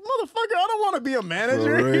 I was like, motherfucker, I don't want to be a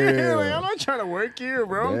manager. Like, I'm not trying to work here,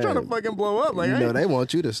 bro. I'm trying to fucking blow up. Like, they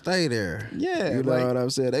want you to stay there. Yeah, you know what I'm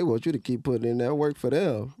saying. They want you to keep putting in that work for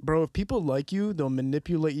them, bro. If people like you, they'll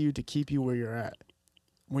manipulate you to keep you where you're at.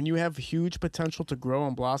 When you have huge potential to grow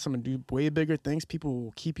and blossom and do way bigger things, people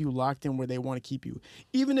will keep you locked in where they want to keep you.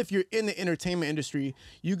 Even if you're in the entertainment industry,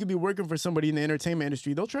 you could be working for somebody in the entertainment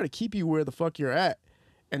industry. They'll try to keep you where the fuck you're at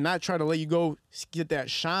and not try to let you go get that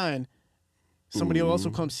shine. Somebody will also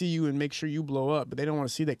come see you and make sure you blow up, but they don't want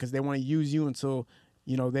to see that because they want to use you until,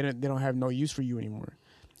 they don't have no use for you anymore.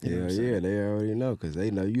 Yeah, they already know because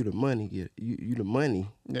they know you the money. You the money.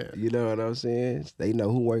 Yeah. You know what I'm saying? They know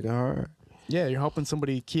who working hard. Yeah, you're helping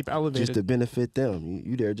somebody keep elevated. Just to benefit them.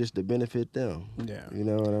 You there just to benefit them. Yeah. You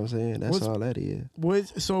know what I'm saying? That's all that is.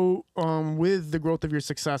 With the growth of your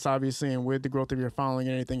success, obviously, and with the growth of your following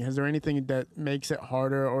and anything, is there anything that makes it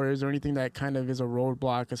harder, or is there anything that kind of is a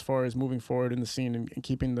roadblock as far as moving forward in the scene and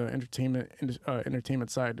keeping the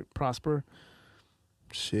entertainment side prosper?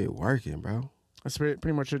 Shit, working, bro. That's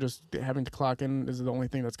pretty much just having to clock in is the only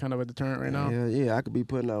thing that's kind of a deterrent right now. Yeah, I could be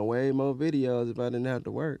putting out way more videos if I didn't have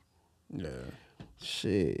to work. Yeah.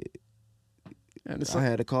 Shit. And I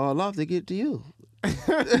had to call off to get to you.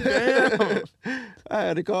 Damn. I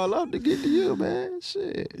had to call off to get to you, man.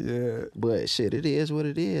 Shit. Yeah. But shit, it is what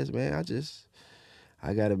it is, man.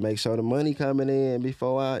 I got to make sure the money coming in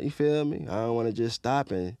before you feel me? I don't want to just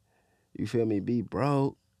stop and, you feel me, be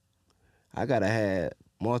broke. I got to have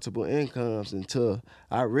multiple incomes until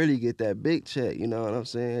I really get that big check, you know what I'm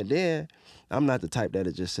saying? Then I'm not the type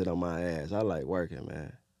that'll just sit on my ass. I like working,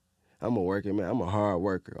 man. I'm a working man. I'm a hard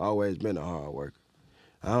worker. Always been a hard worker.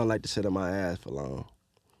 I don't like to sit on my ass for long.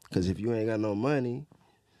 Because if you ain't got no money,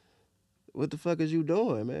 what the fuck is you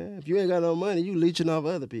doing, man? If you ain't got no money, you leeching off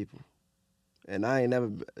other people. And I ain't never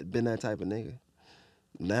been that type of nigga.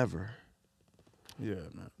 Never. Yeah,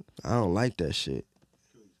 man. I don't like that shit.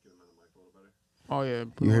 Oh, yeah.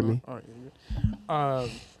 You hear me? Oh,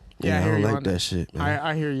 yeah, I hear don't you like on that shit, man.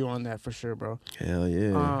 I hear you on that for sure, bro. Hell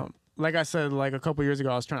yeah. Like I said, like a couple years ago,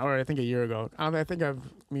 I think a year ago. I think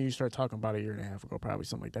you started talking about a year and a half ago, probably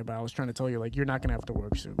something like that. But I was trying to tell you, like, you're not gonna have to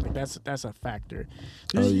work soon. Like that's a factor.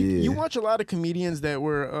 You watch a lot of comedians that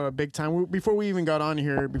were big time. Before we even got on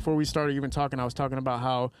here, before we started even talking, I was talking about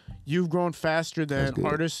how you've grown faster than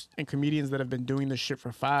artists and comedians that have been doing this shit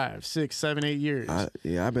for 5, 6, 7, 8 years.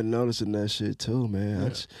 I've been noticing that shit too, man.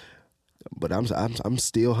 Yeah. But I'm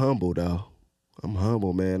still humble though. I'm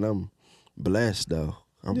humble, man. I'm blessed though.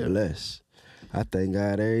 I'm blessed. I thank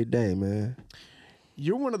God every day, man.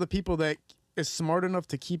 You're one of the people that is smart enough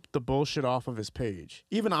to keep the bullshit off of his page.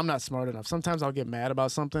 Even I'm not smart enough. Sometimes I'll get mad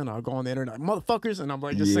about something. I'll go on the internet, like, motherfuckers, and I'm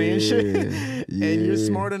like just saying shit. Yeah. And you're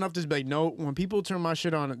smart enough to be like, no, when people turn my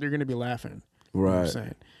shit on, they're going to be laughing. Right. You know what I'm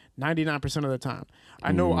saying? 99% of the time.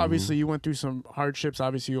 I know, obviously, you went through some hardships.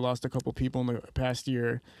 Obviously, you lost a couple people in the past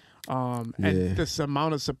year. And this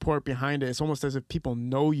amount of support behind it, it's almost as if people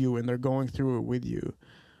know you and they're going through it with you.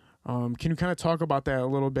 Can you kind of talk about that a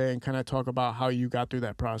little bit and kind of talk about how you got through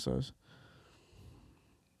that process?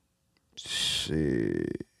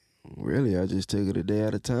 Shit. Really, I just take it a day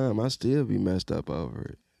at a time. I still be messed up over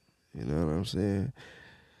it. You know what I'm saying?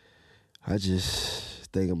 I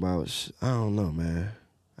just think about, I don't know, man.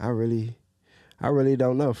 I really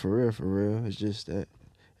don't know, for real. It's just that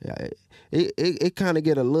it kind of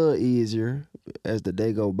get a little easier as the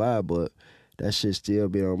day go by, but that shit still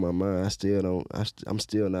be on my mind. I'm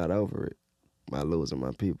still not over it by losing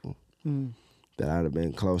my people that I'd have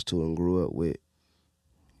been close to and grew up with.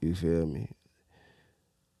 You feel me?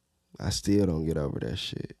 I still don't get over that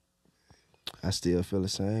shit. I still feel the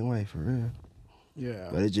same way, for real. Yeah.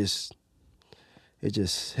 But it just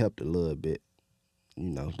helped a little bit,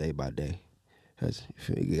 day by day.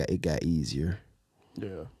 It got easier.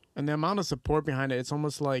 Yeah. And the amount of support behind it, it's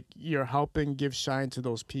almost like you're helping give shine to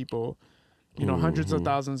those people. Hundreds of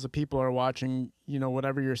thousands of people are watching,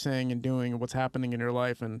 whatever you're saying and doing and what's happening in your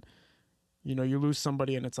life. And, you lose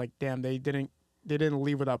somebody and it's like, damn, they didn't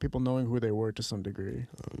leave without people knowing who they were to some degree.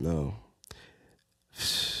 Oh, no.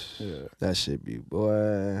 Yeah. That shit be,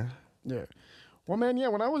 boy. Yeah. Well, man, yeah,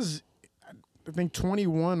 when I was, I think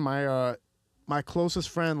 21, my closest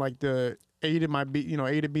friend, like the A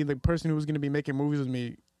to be the person who was going to be making movies with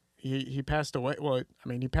me, he passed away. Well,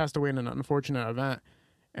 he passed away in an unfortunate event.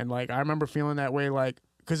 And, like, I remember feeling that way, like,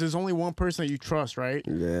 because there's only one person that you trust, right?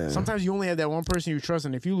 Yeah. Sometimes you only have that one person you trust,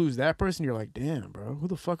 and if you lose that person, you're like, damn, bro, who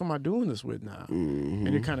the fuck am I doing this with now? Mm-hmm.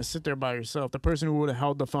 And you kind of sit there by yourself. The person who would have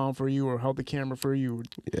held the phone for you or held the camera for you,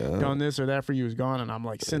 done this or that for you is gone, and I'm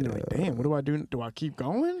like sitting there like, damn, what do I do? Do I keep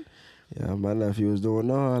going? Yeah, my nephew was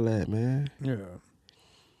doing all that, man. Yeah.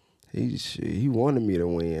 He wanted me to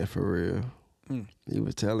win for real. He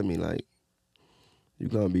was telling me like, "You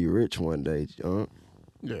gonna be rich one day, John.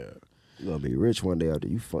 Yeah. You gonna be rich one day after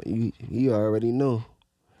you." He already knew.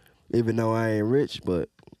 Even though I ain't rich, but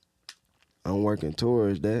I'm working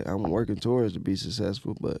towards that. I'm working towards to be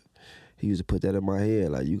successful. But he used to put that in my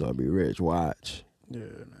head like, "You gonna be rich. Watch." Yeah,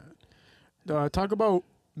 man. Talk about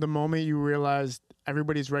the moment you realized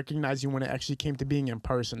everybody's recognized you when it actually came to being in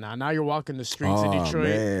person. Now you're walking the streets of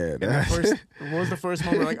Detroit. Man. What was the first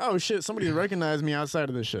moment like, oh shit, somebody recognized me outside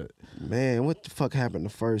of this shit? Man, what the fuck happened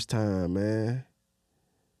the first time, man?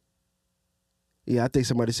 Yeah, I think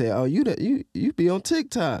somebody said, "Oh, you be on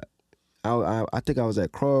TikTok." I think I was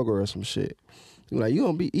at Kroger or some shit. Like,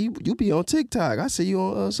 you be on TikTok. I see you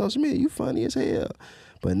on social media. You funny as hell.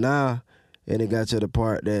 But now, and it got to the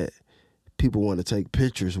part that people want to take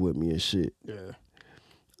pictures with me and shit. Yeah.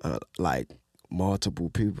 Like multiple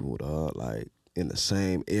people, dog, like in the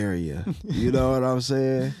same area. You know what I'm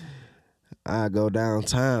saying? I go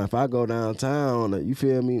downtown. If I go downtown, you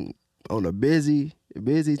feel me, on a busy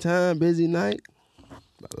time, busy night,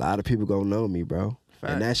 a lot of people gonna know me, bro.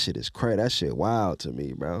 Fact. And that shit is crazy. That shit wild to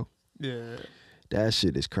me, bro. Yeah. That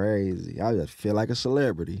shit is crazy. I just feel like a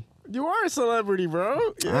celebrity. You are a celebrity,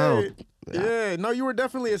 bro. Yeah. No, you were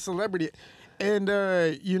definitely a celebrity. And,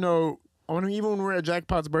 even when we were at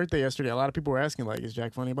Jackpot's birthday yesterday, a lot of people were asking, like, is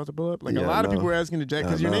Jack Funny about to blow up? Like, a lot of people were asking to Jack,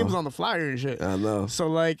 because your name was on the flyer and shit. I know. So,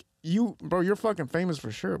 like, you're fucking famous for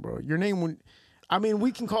sure, bro. Your name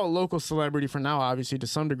we can call it local celebrity for now, obviously, to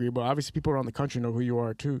some degree, but obviously people around the country know who you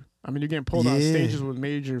are, too. I mean, you're getting pulled on stages with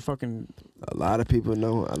major fucking... A lot of people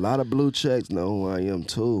know. A lot of blue checks know who I am,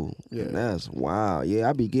 too. Yeah. And that's wild. Yeah,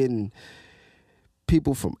 I be getting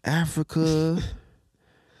people from Africa,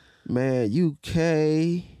 man,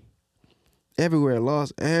 UK... everywhere,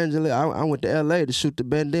 Los Angeles. I went to L.A. to shoot the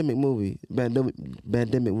Bandemic movie.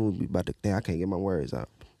 Bandemic movie about to... I can't get my words out.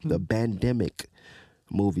 The Bandemic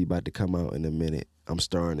movie about to come out in a minute. I'm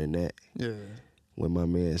starring in that. Yeah. With my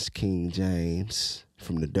man King James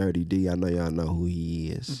from the Dirty D. I know y'all know who he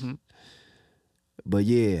is. Mm-hmm. But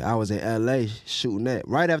yeah, I was in L.A. shooting that.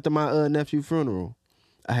 Right after my nephew funeral,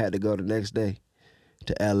 I had to go the next day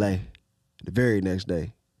to L.A. The very next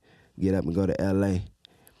day. Get up and go to L.A.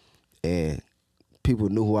 And people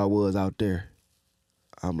knew who I was out there.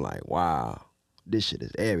 I'm like, wow, this shit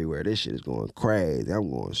is everywhere. This shit is going crazy. I'm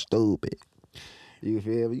going stupid. You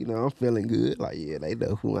feel me? You know, I'm feeling good. Like, yeah, they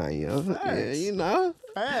know who I am. Facts. Yeah, you know.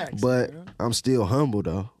 Facts. But man. I'm still humble,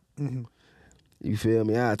 though. Mm-hmm. You feel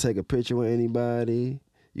me? I take a picture with anybody.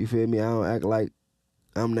 You feel me? I don't act like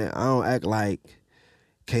I'm that. I don't act like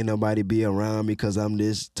can't nobody be around me because I'm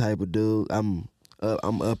this type of dude. I'm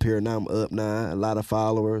up here now. I'm up now. A lot of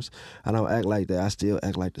followers. I don't act like that. I still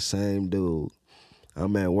act like the same dude.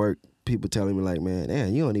 I'm at work. People telling me like, man,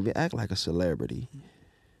 damn, you don't even act like a celebrity.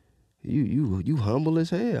 You humble as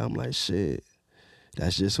hell. I'm like, shit.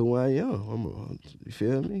 That's just who I am. You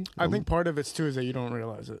feel me? I think part of it too is that you don't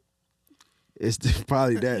realize it. It's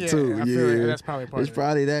probably that too. I feel like that's probably part. It's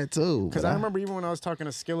probably that too. Because I remember even when I was talking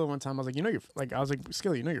to Skilla one time, I was like,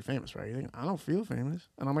 Skilla, you're famous, right? He's like, I don't feel famous,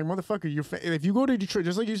 and I'm like, motherfucker, if you go to Detroit,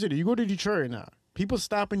 just like you said, you go to Detroit right now, people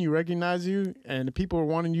stopping you, recognize you, and the people are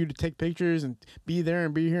wanting you to take pictures and be there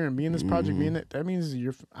and be here and be in this project, be in it. That means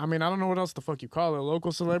you're. I mean, I don't know what else the fuck you call it, a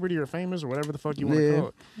local celebrity or famous or whatever the fuck you want to call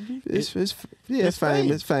it. It's famous.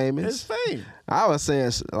 It's fame. I was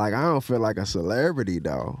saying like I don't feel like a celebrity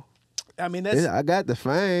though. I mean, I got the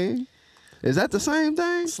fame. Is that the same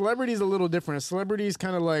thing? Celebrity's a little different. Celebrity's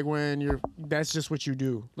kind of like when that's just what you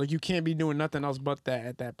do. Like you can't be doing nothing else but that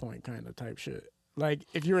at that point, kind of type shit. Like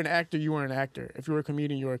if you're an actor, you are an actor. If you're a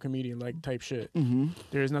comedian, you're a comedian, like type shit. Mm-hmm.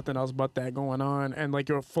 There's nothing else but that going on, and like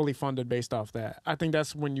you're fully funded based off that. I think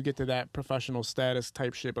that's when you get to that professional status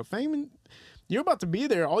type shit. But fame, you're about to be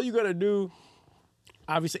there. All you gotta do.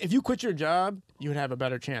 Obviously, if you quit your job, you would have a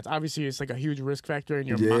better chance. Obviously, it's like a huge risk factor in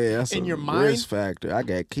your mind. Yeah, that's a risk factor. I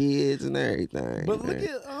got kids and everything. But look at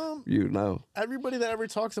you know, everybody that ever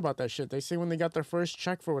talks about that shit, they say when they got their first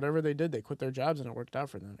check for whatever they did, they quit their jobs and it worked out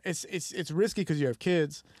for them. It's risky because you have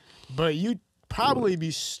kids, but you'd probably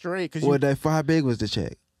be straight. How big was the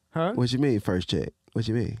check? Huh? What you mean first check? What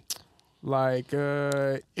you mean? Like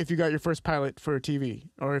if you got your first pilot for a TV,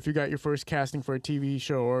 or if you got your first casting for a TV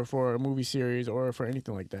show, or for a movie series, or for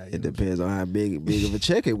anything like that. It depends on how big of a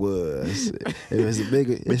check it was. If it's a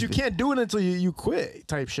big, but you can't do it until you quit,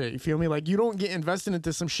 type shit. You feel me? Like you don't get invested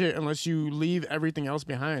into some shit unless you leave everything else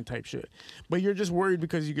behind, type shit. But you're just worried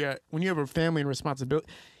because when you have a family and responsibility.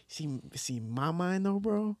 See, my mind though,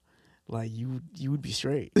 bro. Like you would be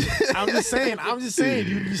straight. I'm just saying,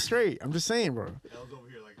 you'd be straight. I'm just saying, bro.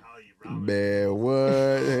 Man, what?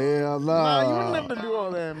 Hell no. Nah, you wouldn't have to do all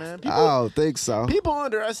that, man. I don't think so. People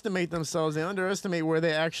underestimate themselves. They underestimate where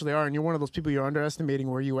they actually are, and you're one of those people. You're underestimating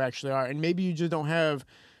where you actually are, and maybe you just don't have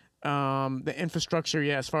the infrastructure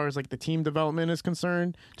yet, as far as like the team development is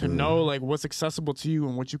concerned, to know like what's accessible to you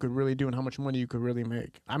and what you could really do and how much money you could really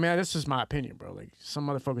make. I mean, that's just my opinion, bro. Like some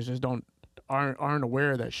motherfuckers just aren't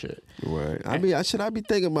aware of that shit. Right. I mean, I be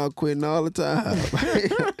thinking about quitting all the time.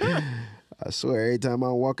 I swear, every time I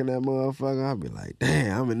walk in that motherfucker, I be like,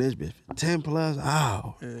 damn, I'm in this bitch for 10 plus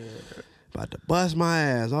hours. Yeah. About to bust my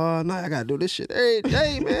ass all night. I gotta do this shit every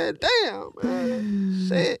day, man. Damn, man.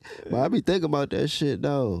 Shit. But I be thinking about that shit,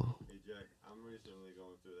 though. Hey, Jack, I'm recently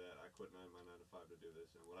going through that. I quit my 9 to 5 to do this.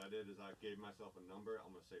 And what I did is I gave myself a number. I'm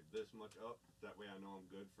going to save this much up. That way I know I'm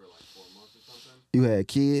good for like 4 months or something. You had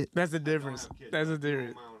kids? That's the difference. That's the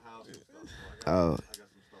difference. My own house and stuff, so I got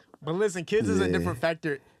some stuff. But listen, kids is a different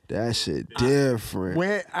factor. That shit different.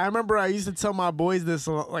 I remember I used to tell my boys this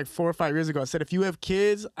like 4 or 5 years ago. I said, if you have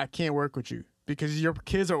kids, I can't work with you because your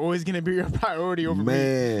kids are always going to be your priority over me.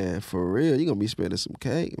 Man, for real. You're going to be spending some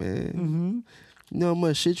cake, man. Mm-hmm. You know how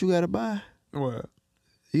much shit you got to buy? What?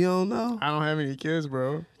 You don't know? I don't have any kids,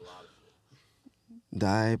 bro.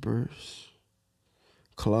 Diapers,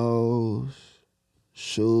 clothes,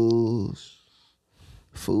 shoes,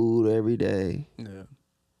 food every day. Yeah.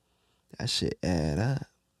 That shit add up.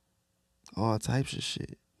 All types of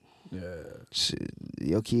shit. Yeah. Shit.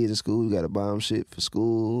 Your kids in school, you gotta buy them shit for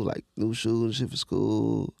school, like new shoes and shit for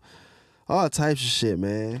school. All types of shit,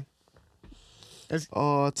 man.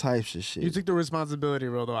 All types of shit. You took the responsibility,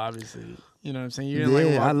 bro, though, obviously. You know what I'm saying? You Yeah,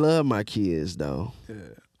 didn't I love my kids, though. Yeah.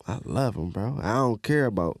 I love them, bro. I don't care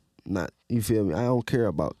about you feel me? I don't care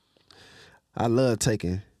about, I love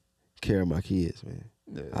taking care of my kids, man.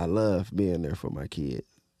 Yeah. I love being there for my kids.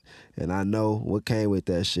 And I know what came with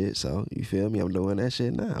that shit, so you feel me? I'm doing that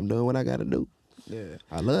shit now. I'm doing what I gotta do. Yeah.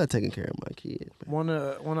 I love taking care of my kids, man.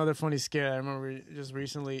 One other funny skit I remember just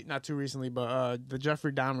recently, not too recently, but the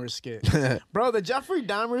Jeffrey Dahmer skit. Bro, the Jeffrey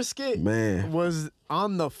Dahmer skit was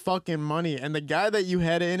on the fucking money. And the guy that you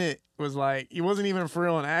had in it was like, he wasn't even for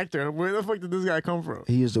real an actor. Where the fuck did this guy come from?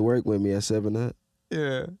 He used to work with me at 7 Up.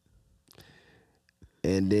 Yeah.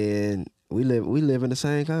 And then we live in the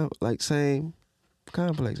same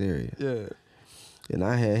complex area. Yeah. And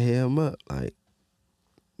I had him up like,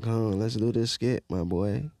 come on, let's do this skit, my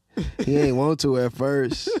boy. He ain't want to at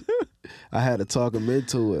first. I had to talk him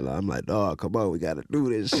into it. I'm like, dog, come on, we gotta do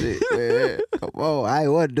this shit, man. Come on. I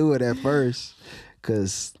ain't want to do it at first.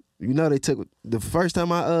 Cause you know they took the first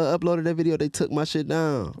time I uploaded that video, they took my shit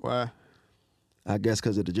down. Why? I guess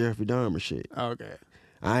cause of the Jeffrey Dahmer shit. Okay.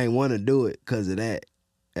 I ain't want to do it cause of that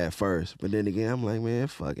at first. But then again, I'm like, man,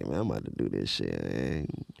 fuck it, man. I'm about to do this shit, man.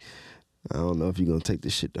 I don't know if you're gonna take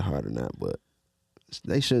this shit to heart or not, but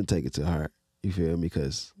they shouldn't take it to heart. You feel me?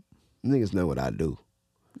 Because niggas know what I do.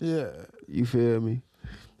 Yeah. You feel me?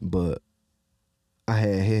 But I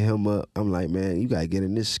had hit him up. I'm like, man, you gotta get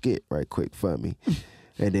in this skit right quick for me.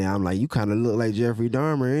 And then I'm like, you kind of look like Jeffrey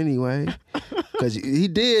Dahmer anyway. Because he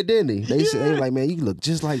did, didn't he? They were like, man, you look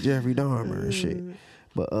just like Jeffrey Dahmer and shit.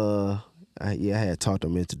 But I had talked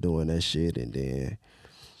him into doing that shit, and then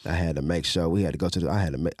I had to make sure we had to go to I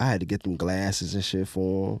had to get them glasses and shit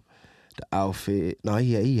for him. The outfit. No,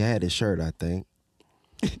 he had his shirt, I think.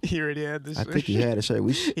 He already had this shirt. I think he had a shirt.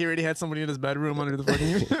 He already had somebody in his bedroom under the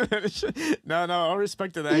fucking No, all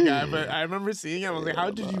respect to that guy, but I remember seeing him. I was like,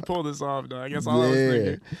 how did you pull this off, though? I guess all I was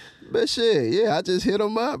thinking. But shit, yeah, I just hit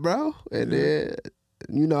him up, bro. And then,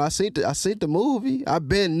 you know, I seen the movie. I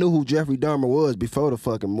been knew who Jeffrey Dahmer was before the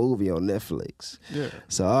fucking movie on Netflix. Yeah.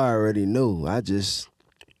 So I already knew. I just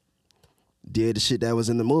did the shit that was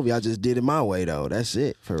in the movie. I just did it my way, though. That's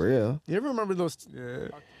it, for real. You ever remember those,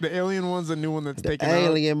 the alien one's the new one that's taken out? The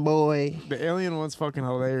alien boy. The alien one's fucking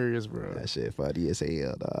hilarious, bro. That shit funny as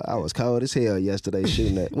hell, dog. I was cold as hell yesterday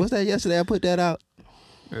shooting that. What's that yesterday I put that out?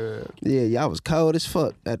 Yeah, I was cold as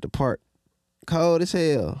fuck at the park. Cold as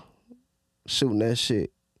hell. Shooting that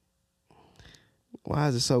shit. Why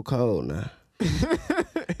is it so cold now?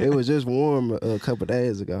 It was just warm a couple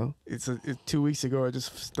days ago. It's 2 weeks ago.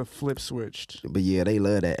 The flip switched. But yeah, they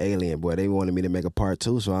love that alien boy. They wanted me to make a part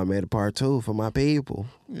 2, so I made a part 2 for my people.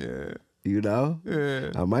 Yeah. You know?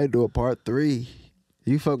 Yeah. I might do a part 3.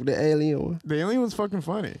 You fuck with the alien one? The alien was fucking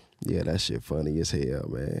funny. Yeah, that shit funny as hell,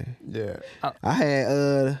 man. Yeah. I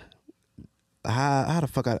had how the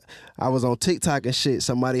fuck I was on TikTok and shit.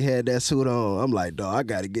 Somebody had that suit on. I'm like, dog, I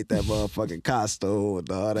gotta get that motherfucking costume,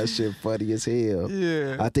 dog. That shit funny as hell.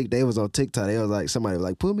 Yeah. I think they was on TikTok. They was like, somebody was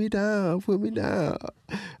like, put me down.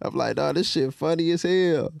 I'm like, dog, this shit funny as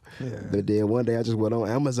hell. Yeah. But then one day I just went on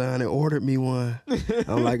Amazon and ordered me one.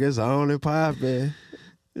 I'm like, it's on and popping.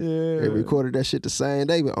 Yeah. They recorded that shit the same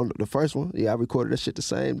day. On the first one, yeah, I recorded that shit the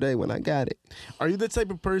same day when I got it. Are you the type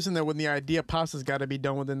of person that when the idea pops, it's got to be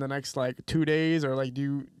done within the next like 2 days, or like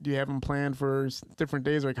do you have them planned for different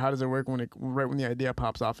days? Like how does it work right when the idea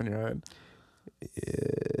pops off in your head?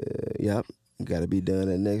 Yep, got to be done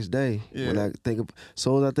the next day. Yeah. When I think of, as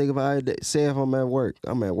soon as I think about it, say if I'm at work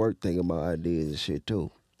thinking about ideas and shit too.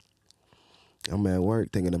 I'm at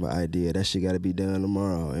work thinking about idea. That shit got to be done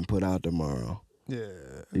tomorrow and put out tomorrow. Yeah.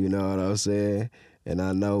 You know what I'm saying? And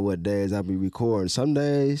I know what days I be recording. Some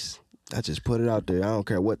days, I just put it out there. I don't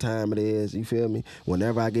care what time it is. You feel me?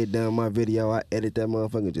 Whenever I get done my video, I edit that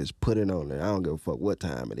motherfucker and just put it on there. I don't give a fuck what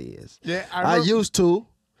time it is. Yeah. I used to,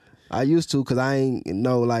 because I ain't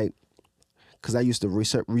know, like, because I used to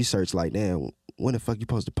research like, damn, when the fuck you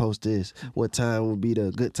supposed to post this? What time would be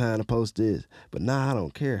the good time to post this? But nah, I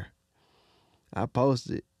don't care. I post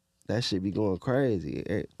it. That shit be going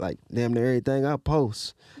crazy. Like, damn near everything I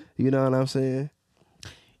post. You know what I'm saying?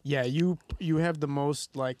 Yeah, you have the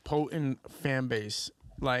most like potent fan base.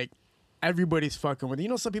 Like everybody's fucking with it. You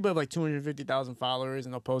know, some people have like 250,000 followers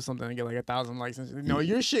and they'll post something and get like 1,000 likes. And, no,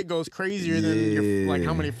 your shit goes crazier than your, like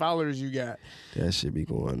how many followers you got. That shit be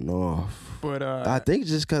going off. But I think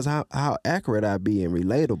just because how accurate I be and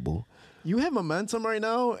relatable. You have momentum right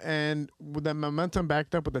now, and with that momentum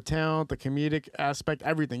backed up with the talent, the comedic aspect,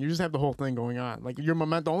 everything. You just have the whole thing going on. Like your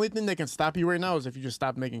momentum, the only thing that can stop you right now is if you just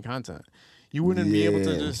stop making content. You wouldn't be able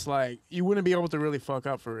to just you wouldn't be able to really fuck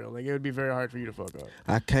up for real. Like it would be very hard for you to fuck up.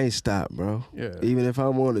 I can't stop, bro. Yeah. Even if I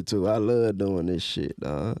wanted to, I love doing this shit,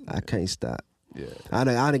 dog. I can't stop. Yeah. I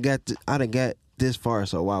done got this far,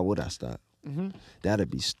 so why would I stop? Mm-hmm.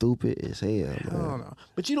 That'd be stupid as hell, man. I don't know.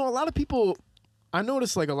 But you know, a lot of people, I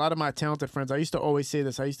noticed like a lot of my talented friends, I used to always say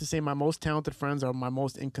this. I used to say my most talented friends are my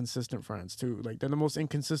most inconsistent friends too. Like they're the most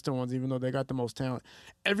inconsistent ones, even though they got the most talent.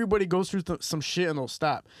 Everybody goes through some shit and they'll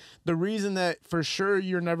stop. The reason that for sure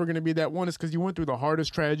you're never going to be that one is because you went through the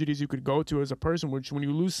hardest tragedies you could go to as a person, which when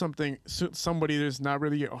you lose somebody, there's not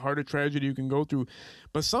really a harder tragedy you can go through.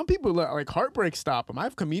 But some people like heartbreak stop them. I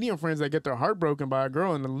have comedian friends that get their heart broken by a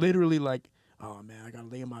girl and literally like, oh man, I gotta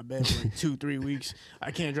lay in my bed for like 2-3 weeks.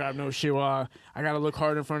 I can't drive no shit while I gotta look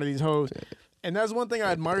hard in front of these hoes. And that's one thing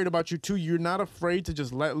I admired about you too. You're not afraid to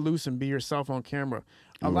just let loose and be yourself on camera.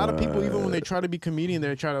 A lot of people, even when they try to be comedian,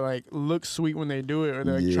 they try to like look sweet when they do it, or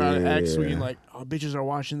they like try to act sweet and like, oh, bitches are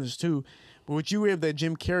watching this too. But with you, we have that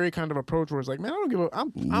Jim Carrey kind of approach where it's like, man, I don't give a,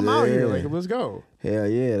 I'm out here, like let's go. Hell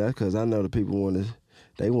yeah, that's because I know the people want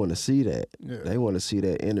to see that. Yeah. They want to see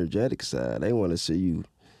that energetic side. They want to see you.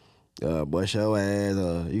 Bust your ass,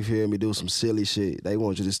 you feel me? Do some silly shit. They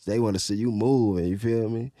want to see you moving. You feel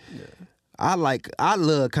me? Yeah. I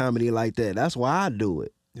love comedy like that. That's why I do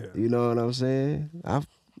it. Yeah. You know what I'm saying? I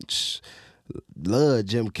love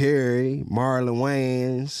Jim Carrey, Marlon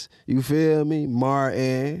Wayans. You feel me?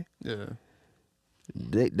 Martin. Yeah.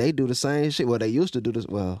 They do the same shit. Well, they used to do this.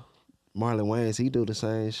 Well, Marlon Wayans, he do the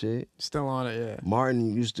same shit. Still on it, yeah.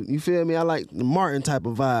 Martin used to, you feel me? I like the Martin type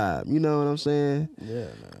of vibe. You know what I'm saying? Yeah,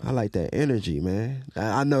 man. I like that energy, man.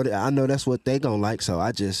 I know that's what they gonna like, so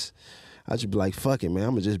I just be like, fuck it, man. I'm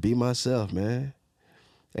gonna just be myself, man.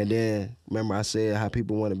 And then remember I said how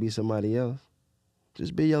people want to be somebody else.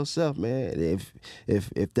 Just be yourself, man.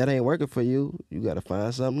 If that ain't working for you, you gotta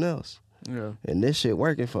find something else. Yeah. And this shit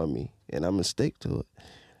working for me, and I'm gonna stick to it.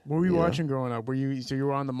 What were you watching growing up? So you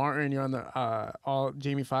were on the Martin, you're on the all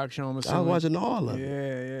Jamie Foxx show. I was watching all of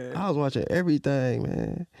it. Yeah. I was watching everything,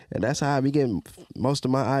 man. And that's how I be getting most of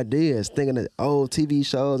my ideas, thinking of old TV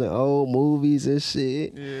shows and old movies and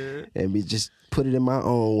shit. Yeah. And be just put it in my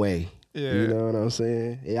own way. Yeah. You know what I'm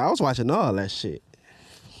saying? Yeah, I was watching all that shit.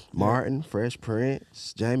 Martin, Fresh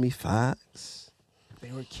Prince, Jamie Foxx.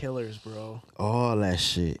 They were killers, bro. All that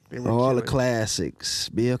shit. All the classics.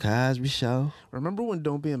 Bill Cosby Show. Remember when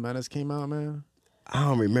Don't Be a Menace came out, man? I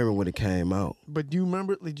don't remember when it came out. But do you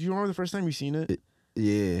remember the first time you seen it?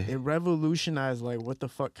 Yeah. It revolutionized like what the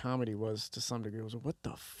fuck comedy was to some degree. It was like, what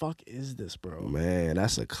the fuck is this, bro? Man,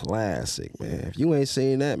 that's a classic, man. If you ain't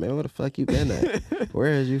seen that, man, where the fuck you been at?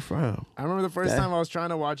 Where is you from? I remember the first time I was trying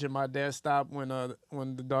to watch it, my dad stopped when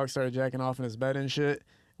the dog started jacking off in his bed and shit.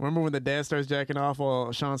 Remember when the dad starts jacking off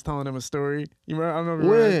while Sean's telling him a story? You remember? I remember.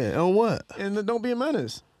 When? On what? In the Don't Be a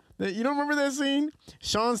Menace. You don't remember that scene?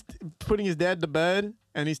 Sean's putting his dad to bed,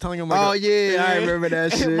 and he's telling him like, "Oh yeah, I remember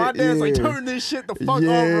that shit." My dad's like, "Turn this shit the fuck off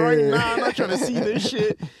right now. I'm not trying to see this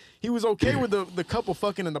shit." He was okay with the couple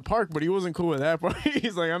fucking in the park, but he wasn't cool with that part.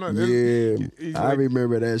 He's like, "I'm not." I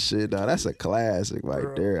remember that shit. Dog. That's a classic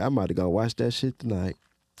right there. I'm about to go watch that shit tonight.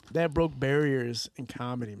 That broke barriers in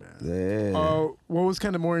comedy, man. Yeah. What was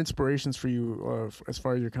kind of more inspirations for you as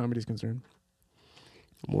far as your comedy is concerned?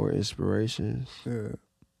 More inspirations. Yeah.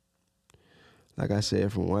 Like I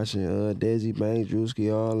said, from watching Desi Banks,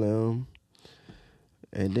 Drewski, all them.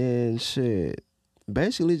 And then, shit,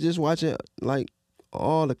 basically just watching, like,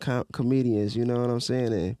 all the comedians, you know what I'm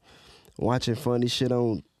saying? And watching funny shit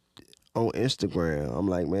on Instagram. I'm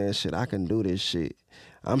like, man, shit, I can do this shit.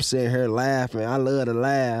 I'm sitting here laughing. I love to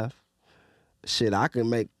laugh. Shit, I can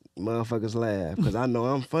make motherfuckers laugh because I know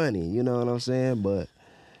I'm funny, you know what I'm saying? But,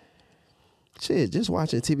 shit, just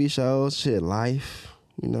watching TV shows, shit, life,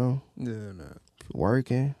 you know? Yeah, man.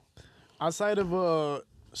 Working. Outside of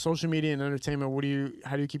social media and entertainment,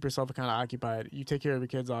 how do you keep yourself kind of occupied? You take care of your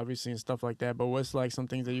kids, obviously, and stuff like that, but what's like some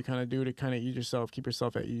things that you kind of do to kind of ease yourself, keep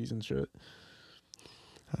yourself at ease and shit?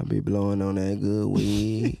 I be blowing on that good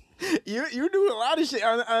weed. You do a lot of shit.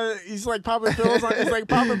 He's like popping pills. He's like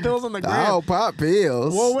popping pills on the gram. Oh, pop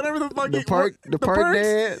pills. Well, whatever the fuck. The perk perks?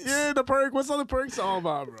 dance. Yeah, the perk. What's all the perks all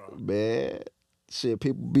about, bro? Man, shit,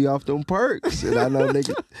 people be off them perks, and I know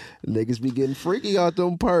niggas be getting freaky off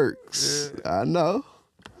them perks. Yeah. I know.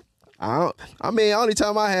 Only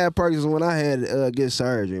time I had perks is when I had to get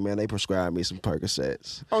surgery. Man, they prescribed me some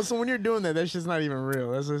Percocets. Oh, so when you're doing that shit's not even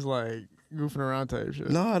real. That's just like goofing around type shit.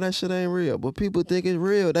 No, that shit ain't real. But people think it's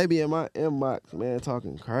real. They be in my inbox, man,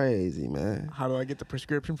 talking crazy, man. How do I get the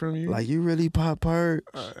prescription from you? Like, you really pop perks?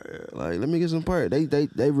 Yeah. Like, let me get some perks.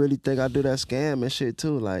 They really think I do that scam and shit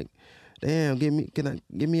too. Like, damn, give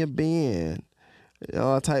me a bin,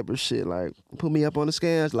 all type of shit. Like, put me up on the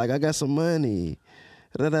scams. Like, I got some money.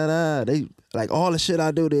 They like all the shit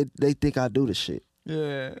I do. They think I do the shit.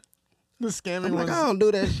 Yeah. The scamming I'm like, I don't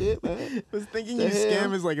do that shit, man. Was thinking you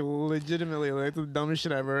scam is like legitimately like the dumbest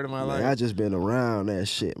shit I've heard in my life. I just been around that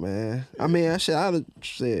shit, man. I mean, I said I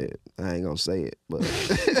ain't gonna say it, but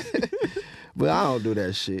but I don't do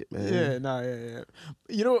that shit, man. Yeah.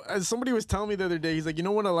 You know, as somebody was telling me the other day, he's like, you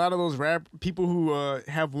know, when a lot of those rap people who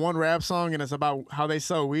have one rap song and it's about how they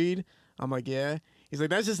sell weed. I'm like, yeah. He's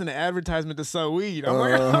like, that's just an advertisement to sell weed. I'm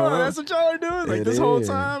like, oh, that's what y'all are doing? Like, this whole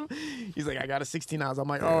time? He's like, I got a 16 ounce. I'm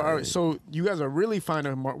like, oh, all right. So you guys are really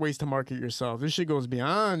finding ways to market yourself. This shit goes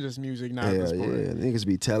beyond just music now. Yeah. Niggas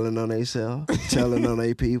be telling on themselves, telling on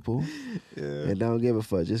their people, and don't give a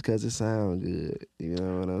fuck just because it sound good. You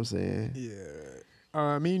know what I'm saying?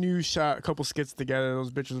 Yeah. Me and you shot a couple skits together.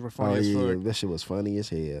 Those bitches were funny as fuck. That shit was funny as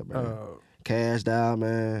hell, bro. Cash Doll,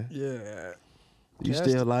 man. Yeah. You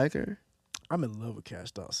still like her? I'm in love with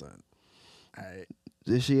Cash Doll, son. All right.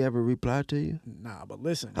 Did she ever reply to you? Nah, but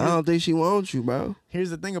listen. I don't think she wants you, bro. Here's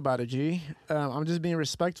the thing about it, G. I'm just being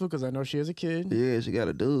respectful because I know she has a kid. Yeah, she got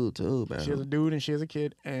a dude, too, man. She has a dude and she has a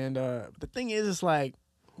kid. And the thing is, it's like,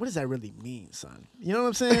 what does that really mean, son? You know what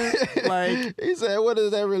I'm saying? Like, he said, what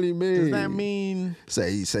does that really mean? Does that mean...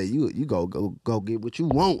 Say you go get what you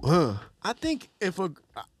want, huh? I think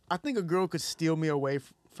a girl could steal me away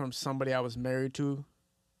from somebody I was married to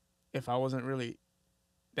if I wasn't really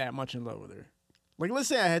that much in love with her. Like, let's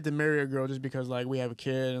say I had to marry a girl just because, like, we have a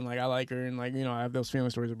kid and, like, I like her and, like, you know, I have those family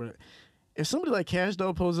stories. But if somebody like Cash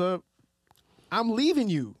Doll pulls up, I'm leaving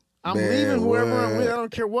you. I'm leaving whoever I'm with. I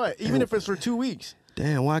don't care what. Even if it's for 2 weeks.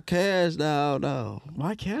 Damn, why Cash Doll, though?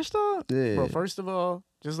 Why Cash Doll? Yeah. Bro, first of all,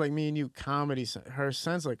 just like me and you, comedy, her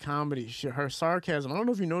sense of comedy, her sarcasm. I don't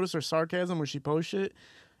know if you notice her sarcasm when she posts shit.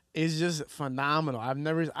 It's just phenomenal.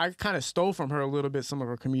 I kind of stole from her a little bit some of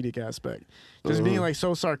her comedic aspect. Just being like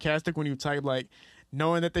so sarcastic when you type like,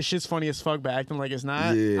 knowing that the shit's funny as fuck but acting like it's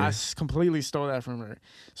not. Yeah. I completely stole that from her.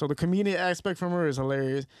 So the comedic aspect from her is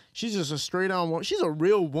hilarious. She's just a straight on woman. She's a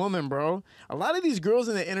real woman, bro. A lot of these girls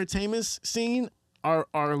in the entertainment scene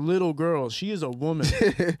are little girls. She is a woman.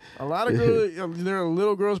 A lot of girls, there are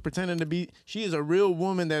little girls pretending to be. She is a real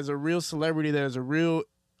woman that is a real celebrity, that is a real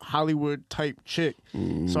Hollywood type chick.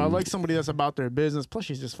 So I like somebody that's about their business. Plus,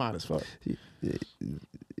 she's just fine as fuck.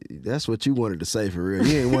 That's what you wanted to say for real.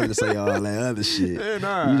 You ain't wanted to say all that other shit. Yeah,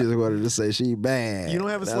 nah. You just wanted to say she bad. You don't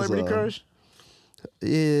have a celebrity crush?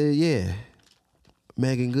 Yeah.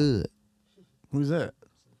 Megan Good. Who's that?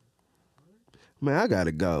 Man, I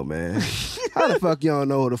gotta go, man. How the fuck y'all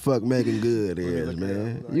know who the fuck Megan Good is,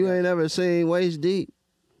 man? You ain't ever seen Waist Deep?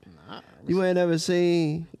 Nah. You ain't ever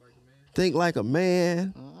seen Think Like a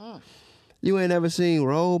Man? You ain't ever seen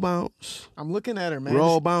Roll Bounce? I'm looking at her, man.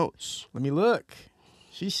 Roll Bounce. Let me look.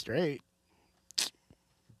 She's straight.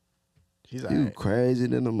 She's You alright. crazy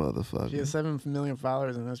than a motherfucker. She has 7 million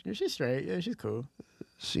followers on Instagram. She's straight. Yeah, she's cool.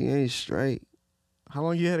 She ain't straight. How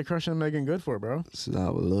long you had a crush on Megan Good for, bro? Since I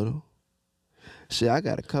was little. Shit, I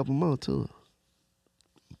got a couple more too.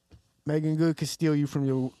 Megan Good could steal you from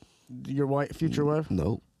your future wife.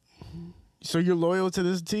 Nope. So you're loyal to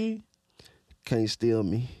this T? Can't steal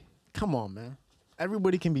me. Come on, man.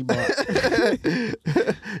 Everybody can be bought.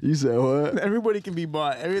 You said what? Everybody can be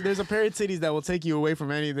bought. There's a pair of titties that will take you away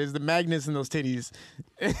from any. There's the magnets in those titties.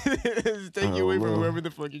 Take you away from whoever the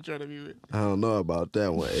fuck you're trying to be with. I don't know about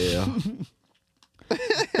that one,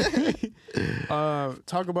 L.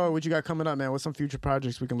 Talk about what you got coming up, man. What's some future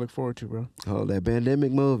projects we can look forward to, bro? Oh, that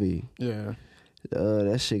pandemic movie. Yeah.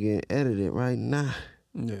 That shit getting edited right now.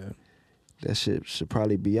 Yeah. That shit should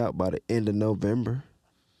probably be out by the end of November.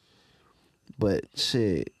 But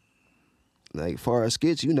shit, like far as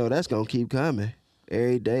skits, you know that's gonna keep coming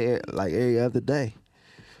every day, like every other day.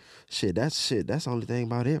 That's the only thing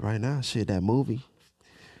about it right now. Shit, that movie,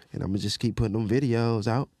 and I'm gonna just keep putting them videos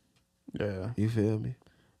out. Yeah. You feel me?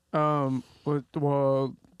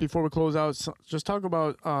 Well, before we close out, just talk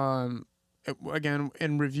about again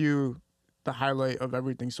in review the highlight of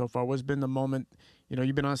everything so far. What's been the moment? You know,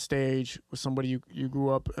 you've been on stage with somebody you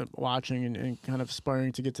grew up watching and kind of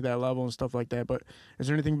aspiring to get to that level and stuff like that. But has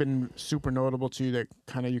there anything been super notable to you that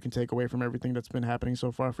kind of you can take away from everything that's been happening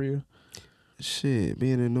so far for you? Shit,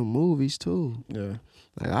 being in the movies too. Yeah.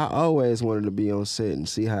 Like I always wanted to be on set and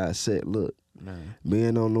see how a set looked. Man.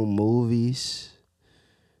 Being on the movies,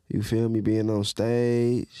 you feel me? Being on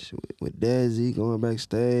stage with Desi, going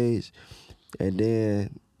backstage, and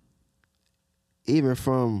then even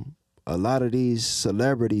from a lot of these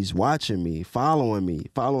celebrities watching me, following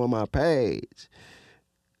my page.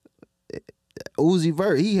 Uzi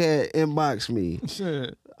Vert, he had inboxed me.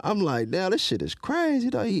 Shit. I'm like, damn, this shit is crazy,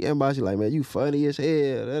 though. He inboxed me like, man, you funny as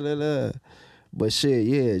hell, da, da, da. But shit,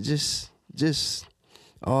 yeah, just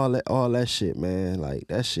all that shit, man. Like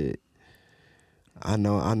that shit. I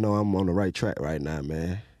know I'm on the right track right now,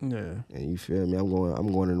 man. Yeah. And you feel me? I'm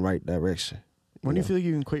going in the right direction. When do you feel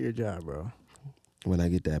you can quit your job, bro? When I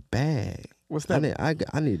get that bag. What's that?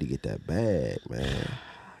 I need to get that bag, man.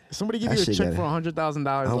 If somebody give you a check for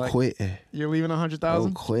 $100,000. I'm quitting. You're leaving $100,000?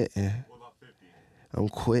 I'm quitting. What about 50? I'm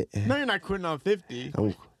quitting. No, you're not quitting on 50.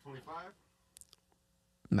 25?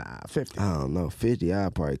 Nah, 50. I don't know. 50,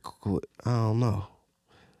 I'll probably quit. I don't know.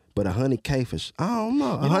 But $100K for I don't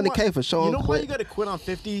know. $100K for sure. You know why you got to quit on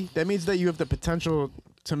 50? That means that you have the potential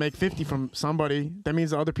to make 50 from somebody. That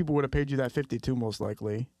means the other people would have paid you that 50 too, most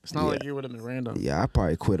likely. It's not like it would have been random. Yeah, I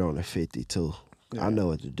probably quit on the 50 too. Yeah. I know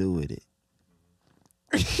what to do with it.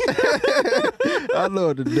 I know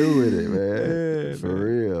what to do with it, man. Yeah, For man.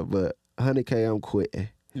 real. But $100K, I'm quitting.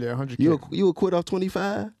 Yeah, 100K. You would quit off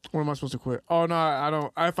 25? When am I supposed to quit? Oh, no, I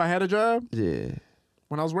don't. If I had a job, Yeah.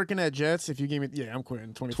 when I was working at Jets, if you gave me, I'm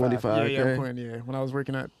quitting 25. 25, Yeah, I'm okay. quitting, yeah. When I was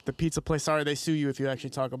working at the pizza place, sorry, they sue you if you actually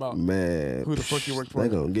talk about Man. who the fuck you work for. They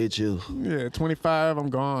gonna get you. Yeah, 25, I'm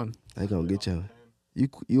gone. They gonna get you. You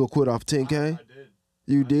will quit off 10K? I did.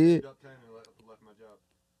 You I did? saved up 10 and left my job.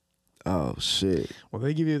 Oh shit. Well,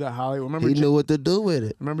 they give you that Hollywood. Remember, He knew what to do with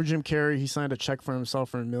it. remember Jim Carrey? He signed a check for himself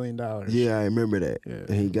for $1 million. Yeah, I remember that. Yeah.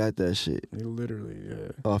 And he got that shit He literally,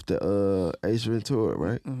 yeah. off the Ace Ventura,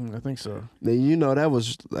 right? I think so. Then you know that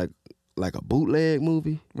was like a bootleg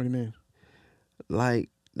movie. What do you mean? Like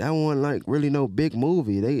that wasn't like really no big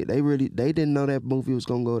movie. They didn't know that movie was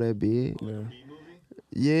gonna go that big. Yeah. B movie?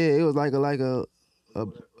 Yeah, it was like a Low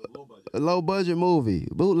budget. a low budget movie,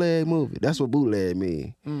 bootleg movie. That's what bootleg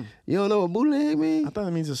mean. You don't know what bootleg mean? I thought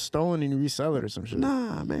it means it's stolen and you resell it or some shit.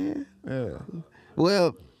 Nah, man. Yeah.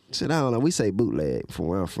 Well, shit, I don't know. We say bootleg from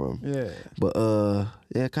where I'm from. Yeah. But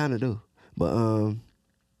yeah, kind of do. But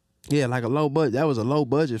yeah, like a low budget. That was a low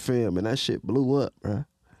budget film, and that shit blew up, bruh.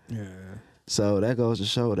 Yeah. So that goes to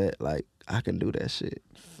show that like I can do that shit.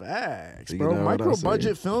 Facts, You bro. know what I'm Micro saying?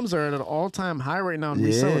 budget films are at an all-time high right now in Yeah.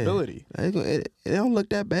 resellability. It don't look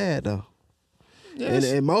that bad though.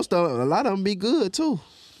 Yes. And a lot of them be good too.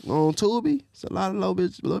 On Tubi, it's a lot of low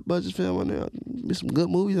budget film on there. Be some good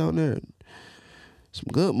movies on there. Some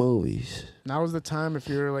good movies. Now is the time if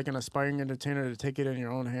you're like an aspiring entertainer to take it in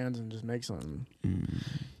your own hands and just make something.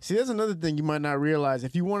 See, that's another thing you might not realize.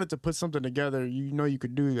 If you wanted to put something together, you know you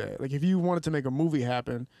could do that. Like if you wanted to make a movie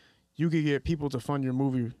happen, you could get people to fund your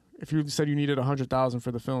movie. If you said you needed $100,000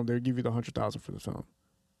 for the film, they'd give you the $100,000 for the film.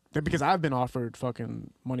 Because I've been offered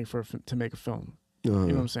fucking money to make a film. You know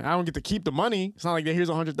what I'm saying? I don't get to keep the money. It's not like here's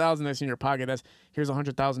 $100,000 that's in your pocket. Here's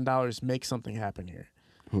 $100,000. Make something happen here.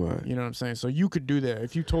 Right. You know what I'm saying? So you could do that.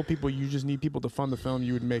 If you told people you just need people to fund the film,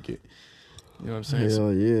 you would make it. You know what I'm saying?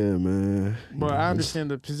 Hell yeah, man. But I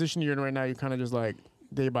understand the position you're in right now. You're kind of just like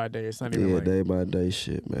day by day. It's not even like day by day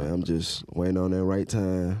shit, man. I'm just waiting on that right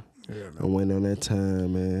time. Yeah, man. I'm waiting on that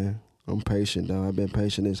time, man. I'm patient, though. I've been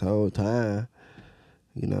patient this whole time.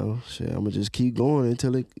 You know, shit. I'm gonna just keep going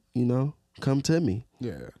until it, come to me.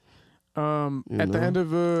 Yeah. At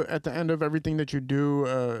the end of everything that you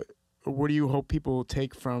do, what do you hope people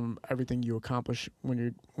take from everything you accomplish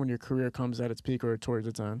when your career comes at its peak or towards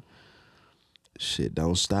its end? Shit,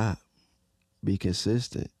 don't stop. Be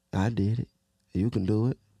consistent. I did it. You can do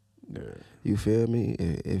it. Yeah. You feel me?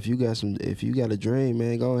 If you got a dream,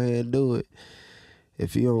 man, go ahead and do it.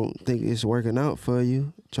 If you don't think it's working out for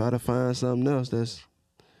you, try to find something else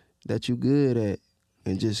that you good at,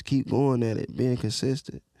 and just keep going at it, being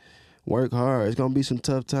consistent. Work hard. It's gonna be some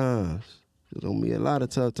tough times. There's gonna be a lot of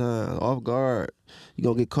tough times. Off guard. You're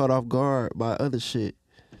gonna get caught off guard by other shit.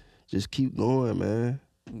 Just keep going, man.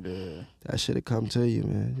 Yeah. That shit'll come to you,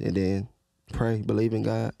 man. And then pray, believe in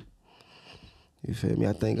God. You feel me?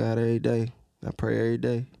 I thank God every day. I pray every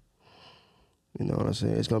day. You know what I'm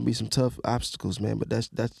saying? It's gonna be some tough obstacles, man, but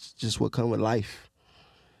that's just what come with life.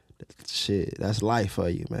 Shit, that's life for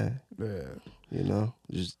you, man. Yeah. You know?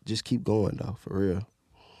 Just keep going though, for real.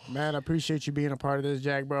 Man, I appreciate you being a part of this,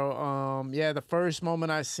 Jack, bro. Yeah, the first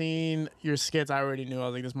moment I seen your skits, I already knew. I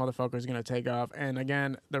was like, this motherfucker's gonna take off. And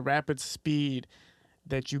again, the rapid speed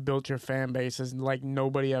that you built your fan base is like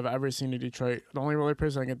nobody I've ever seen in Detroit. The only other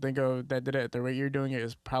person I can think of that did it at the rate you're doing it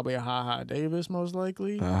is probably a Ha Davis, most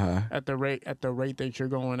likely. At the rate that you're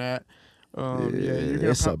going at.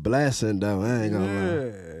 It's a blessing though. I ain't gonna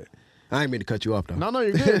lie. I ain't mean to cut you off though. No,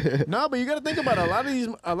 you're good. No, but you got to think about it.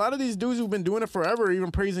 A lot of these dudes who've been doing it forever are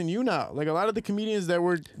even praising you now. Like a lot of the comedians that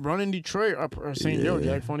were running Detroit are saying, "Yo,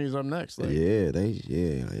 Jack Funny's up next." Like,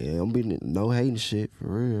 I'm being no hating shit for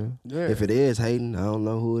real. Yeah. If it is hating, I don't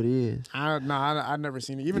know who it is. I've never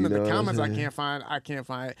seen it. Even in the comments, I can't find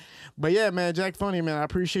it. But yeah, man, Jack Funny, man, I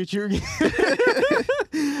appreciate you.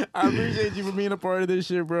 I appreciate you for being a part of this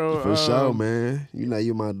shit, bro. For sure, man. You know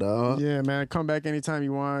you my dog. Yeah, man. Come back anytime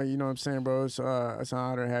you want. You know what I'm saying, bro? It's an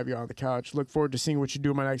honor to have you on the couch. Look forward to seeing what you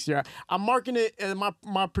do my next year. I'm marking it as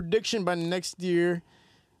my prediction by next year.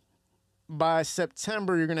 By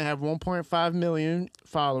September, you're gonna have 1.5 million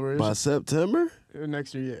followers. By September?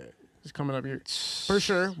 Next year, yeah. It's coming up here. For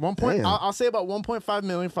sure. I'll say about 1.5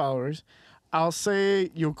 million followers. I'll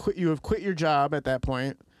say you have quit your job at that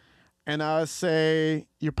point. And I'll say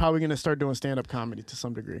you're probably going to start doing stand-up comedy to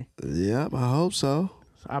some degree. Yep, I hope so.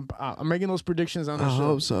 I'm making those predictions on the show. I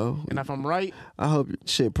hope so. And if I'm right... I hope...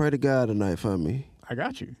 Shit, pray to God tonight for me. I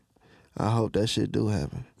got you. I hope that shit do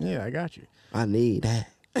happen. Yeah, I got you. I need that.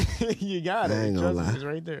 You got it. I ain't gonna lie. It's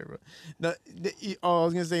right there, bro. I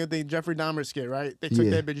was going to say the Jeffrey Dahmer skit, right? They took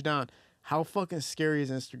that bitch down. How fucking scary is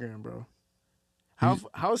Instagram, bro?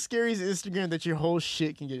 How scary is Instagram that your whole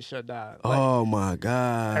shit can get shut down? Like, oh my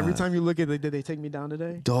God. Every time you look at it, did they take me down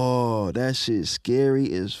today? Dog, that shit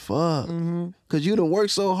scary as fuck. Mm-hmm. Cause you done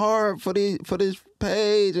worked so hard for this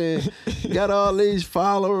page and got all these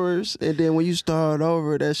followers, and then when you start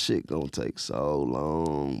over, that shit gonna take so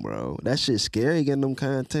long, bro. That shit scary getting them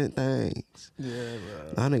content things. Yeah,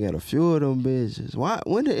 bro. I done got a few of them bitches.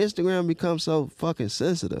 When did Instagram become so fucking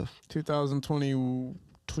sensitive? 2020.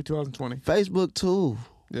 Facebook too.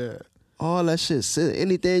 Yeah. All that shit.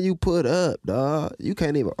 Anything you put up, dog, you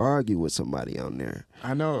can't even argue with somebody on there.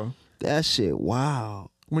 I know. That shit, wow.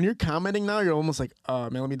 When you're commenting now, you're almost like,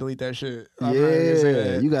 man, let me delete that shit.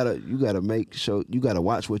 You gotta make sure you gotta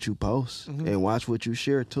watch what you post and watch what you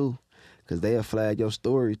share too, cause they'll flag your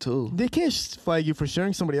story too. They can't flag you for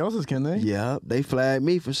sharing somebody else's, can they? Yeah, they flagged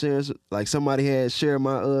me for sharing. Like somebody had shared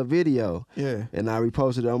my video, and I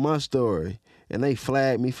reposted it on my story, and they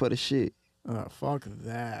flagged me for the shit. Fuck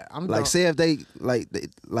that. I'm like, say if they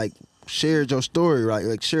shared your story, right?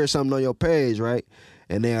 Like share something on your page, right?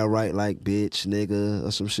 And they'll write like bitch, nigga,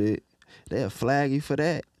 or some shit. They'll flag you for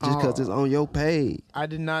that just because it's on your page. I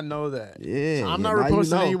did not know that. Yeah. So I'm not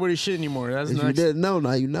reposting anybody's shit anymore. That's if next. You didn't know,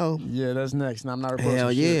 now you know. Yeah, that's next. And I'm not reposting Hell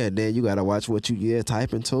shit. yeah. Then you got to watch what you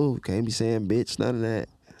typing too. Can't be saying bitch, none of that.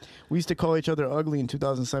 We used to call each other ugly in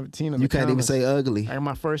 2017. You can't even say ugly. I got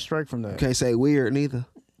my first strike from that. You can't say weird neither.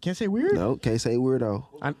 Can't say weird? No, can't say weirdo.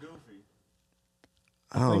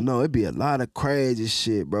 I don't know. It'd be a lot of crazy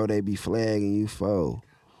shit, bro. They be flagging you for.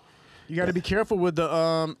 You got to be careful with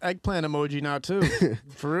the eggplant emoji now too.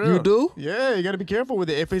 For real. You do? Yeah, you got to be careful with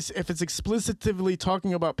it. If it's explicitly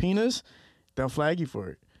talking about penis, they'll flag you for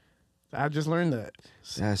it. I just learned that.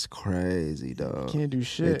 That's crazy, dog. Can't do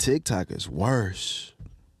shit. And TikTok is worse.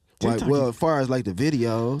 TikTok well, is- as far as like the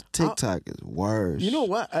video, TikTok is worse. You know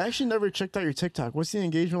what? I actually never checked out your TikTok. What's the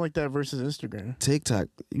engagement like that versus Instagram? TikTok,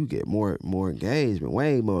 you get more engagement,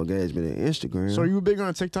 way more engagement than Instagram. So are you bigger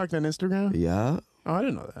on TikTok than Instagram? Yeah, Oh, I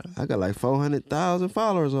didn't know that. I got like 400,000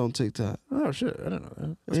 followers on TikTok. Oh shit, I didn't know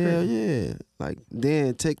that. That's Yeah, crazy. yeah. Like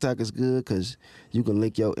then TikTok is good because you can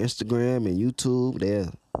link your Instagram and YouTube.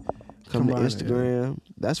 They'll come to Combine it, Instagram.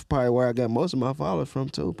 That's probably where I got most of my followers from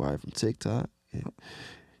too. Probably from TikTok. Yeah.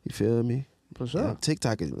 You feel me? For sure. Yeah,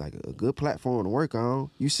 TikTok is like a good platform to work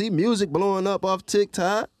on. You see music blowing up off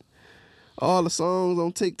TikTok. All the songs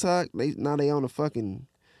on TikTok, they on the fucking,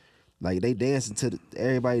 like they dancing to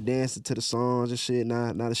everybody dancing to the songs and shit.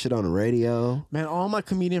 Now the shit on the radio. Man, all my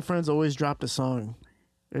comedian friends always dropped a song.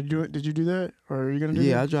 Did you do that? Or are you gonna do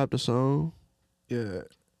Yeah, I that? dropped a song Yeah.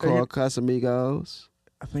 called Casamigos.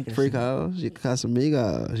 I think I Freak seen it. house, yeah,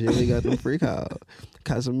 Casamigos. Yeah, we got them freak house.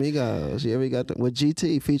 Casamigos. Yeah, we got them with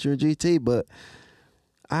GT, featuring GT, but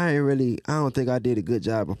I don't think I did a good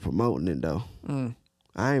job of promoting it though. Mm.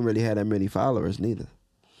 I ain't really had that many followers neither.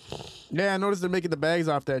 Yeah, I noticed they're making the bags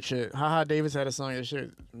off that shit. Haha Davis had a song that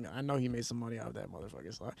shit. I know he made some money off that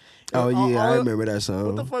motherfucker song. Oh yeah, I remember that What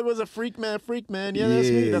song. the fuck was a freak man? Yeah, that's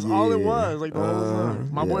me. That's all it Yeah. was. Like the whole song.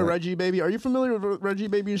 My boy Yeah. Reggie Baby. Are you familiar with Reggie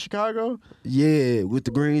Baby in Chicago? Yeah, with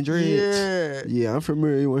the green dreads. Yeah. Yeah, I'm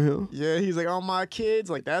familiar with him. Yeah, he's like, "On my kids."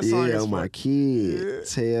 Like that song Yeah, is on my fuck-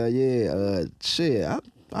 kids. Hell yeah. Shit,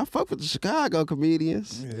 I fuck with the Chicago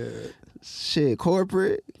comedians. Yeah. Shit,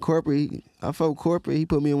 corporate. I fuck with corporate. He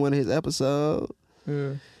put me in one of his episodes.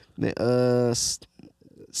 Yeah. Then,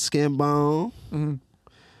 Skin Bone. Mhm.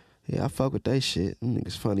 Yeah, I fuck with they shit. Them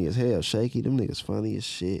niggas funny as hell. Shaky, them niggas funny as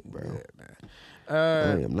shit, bro. Yeah,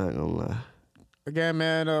 man. I am not gonna lie. Again,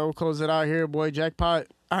 man, we'll close it out here, boy. Jackpot.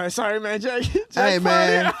 All right, sorry, man. Jackpot. Hey,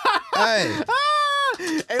 man. Hey.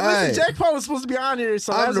 Hey, listen, Hey. Jackpot was supposed to be on here,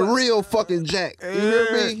 so I'm that's the what- real fucking Jack. You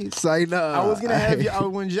hear me? Say no. I was gonna have you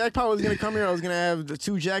when Jackpot was gonna come here. I was gonna have the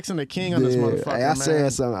two Jacks and the King on this motherfucker. Hey, I man.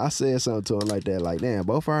 said something to him like that. Like, damn,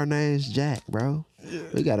 both our names Jack, bro.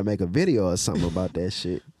 We gotta make a video or something about that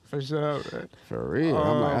shit. For sure, man. For real.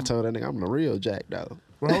 I told that nigga I'm the real Jack though.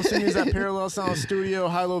 We're hosting these at Parallel Sound Studio.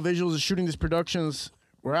 High Low Visuals is shooting these productions.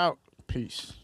 We're out. Peace.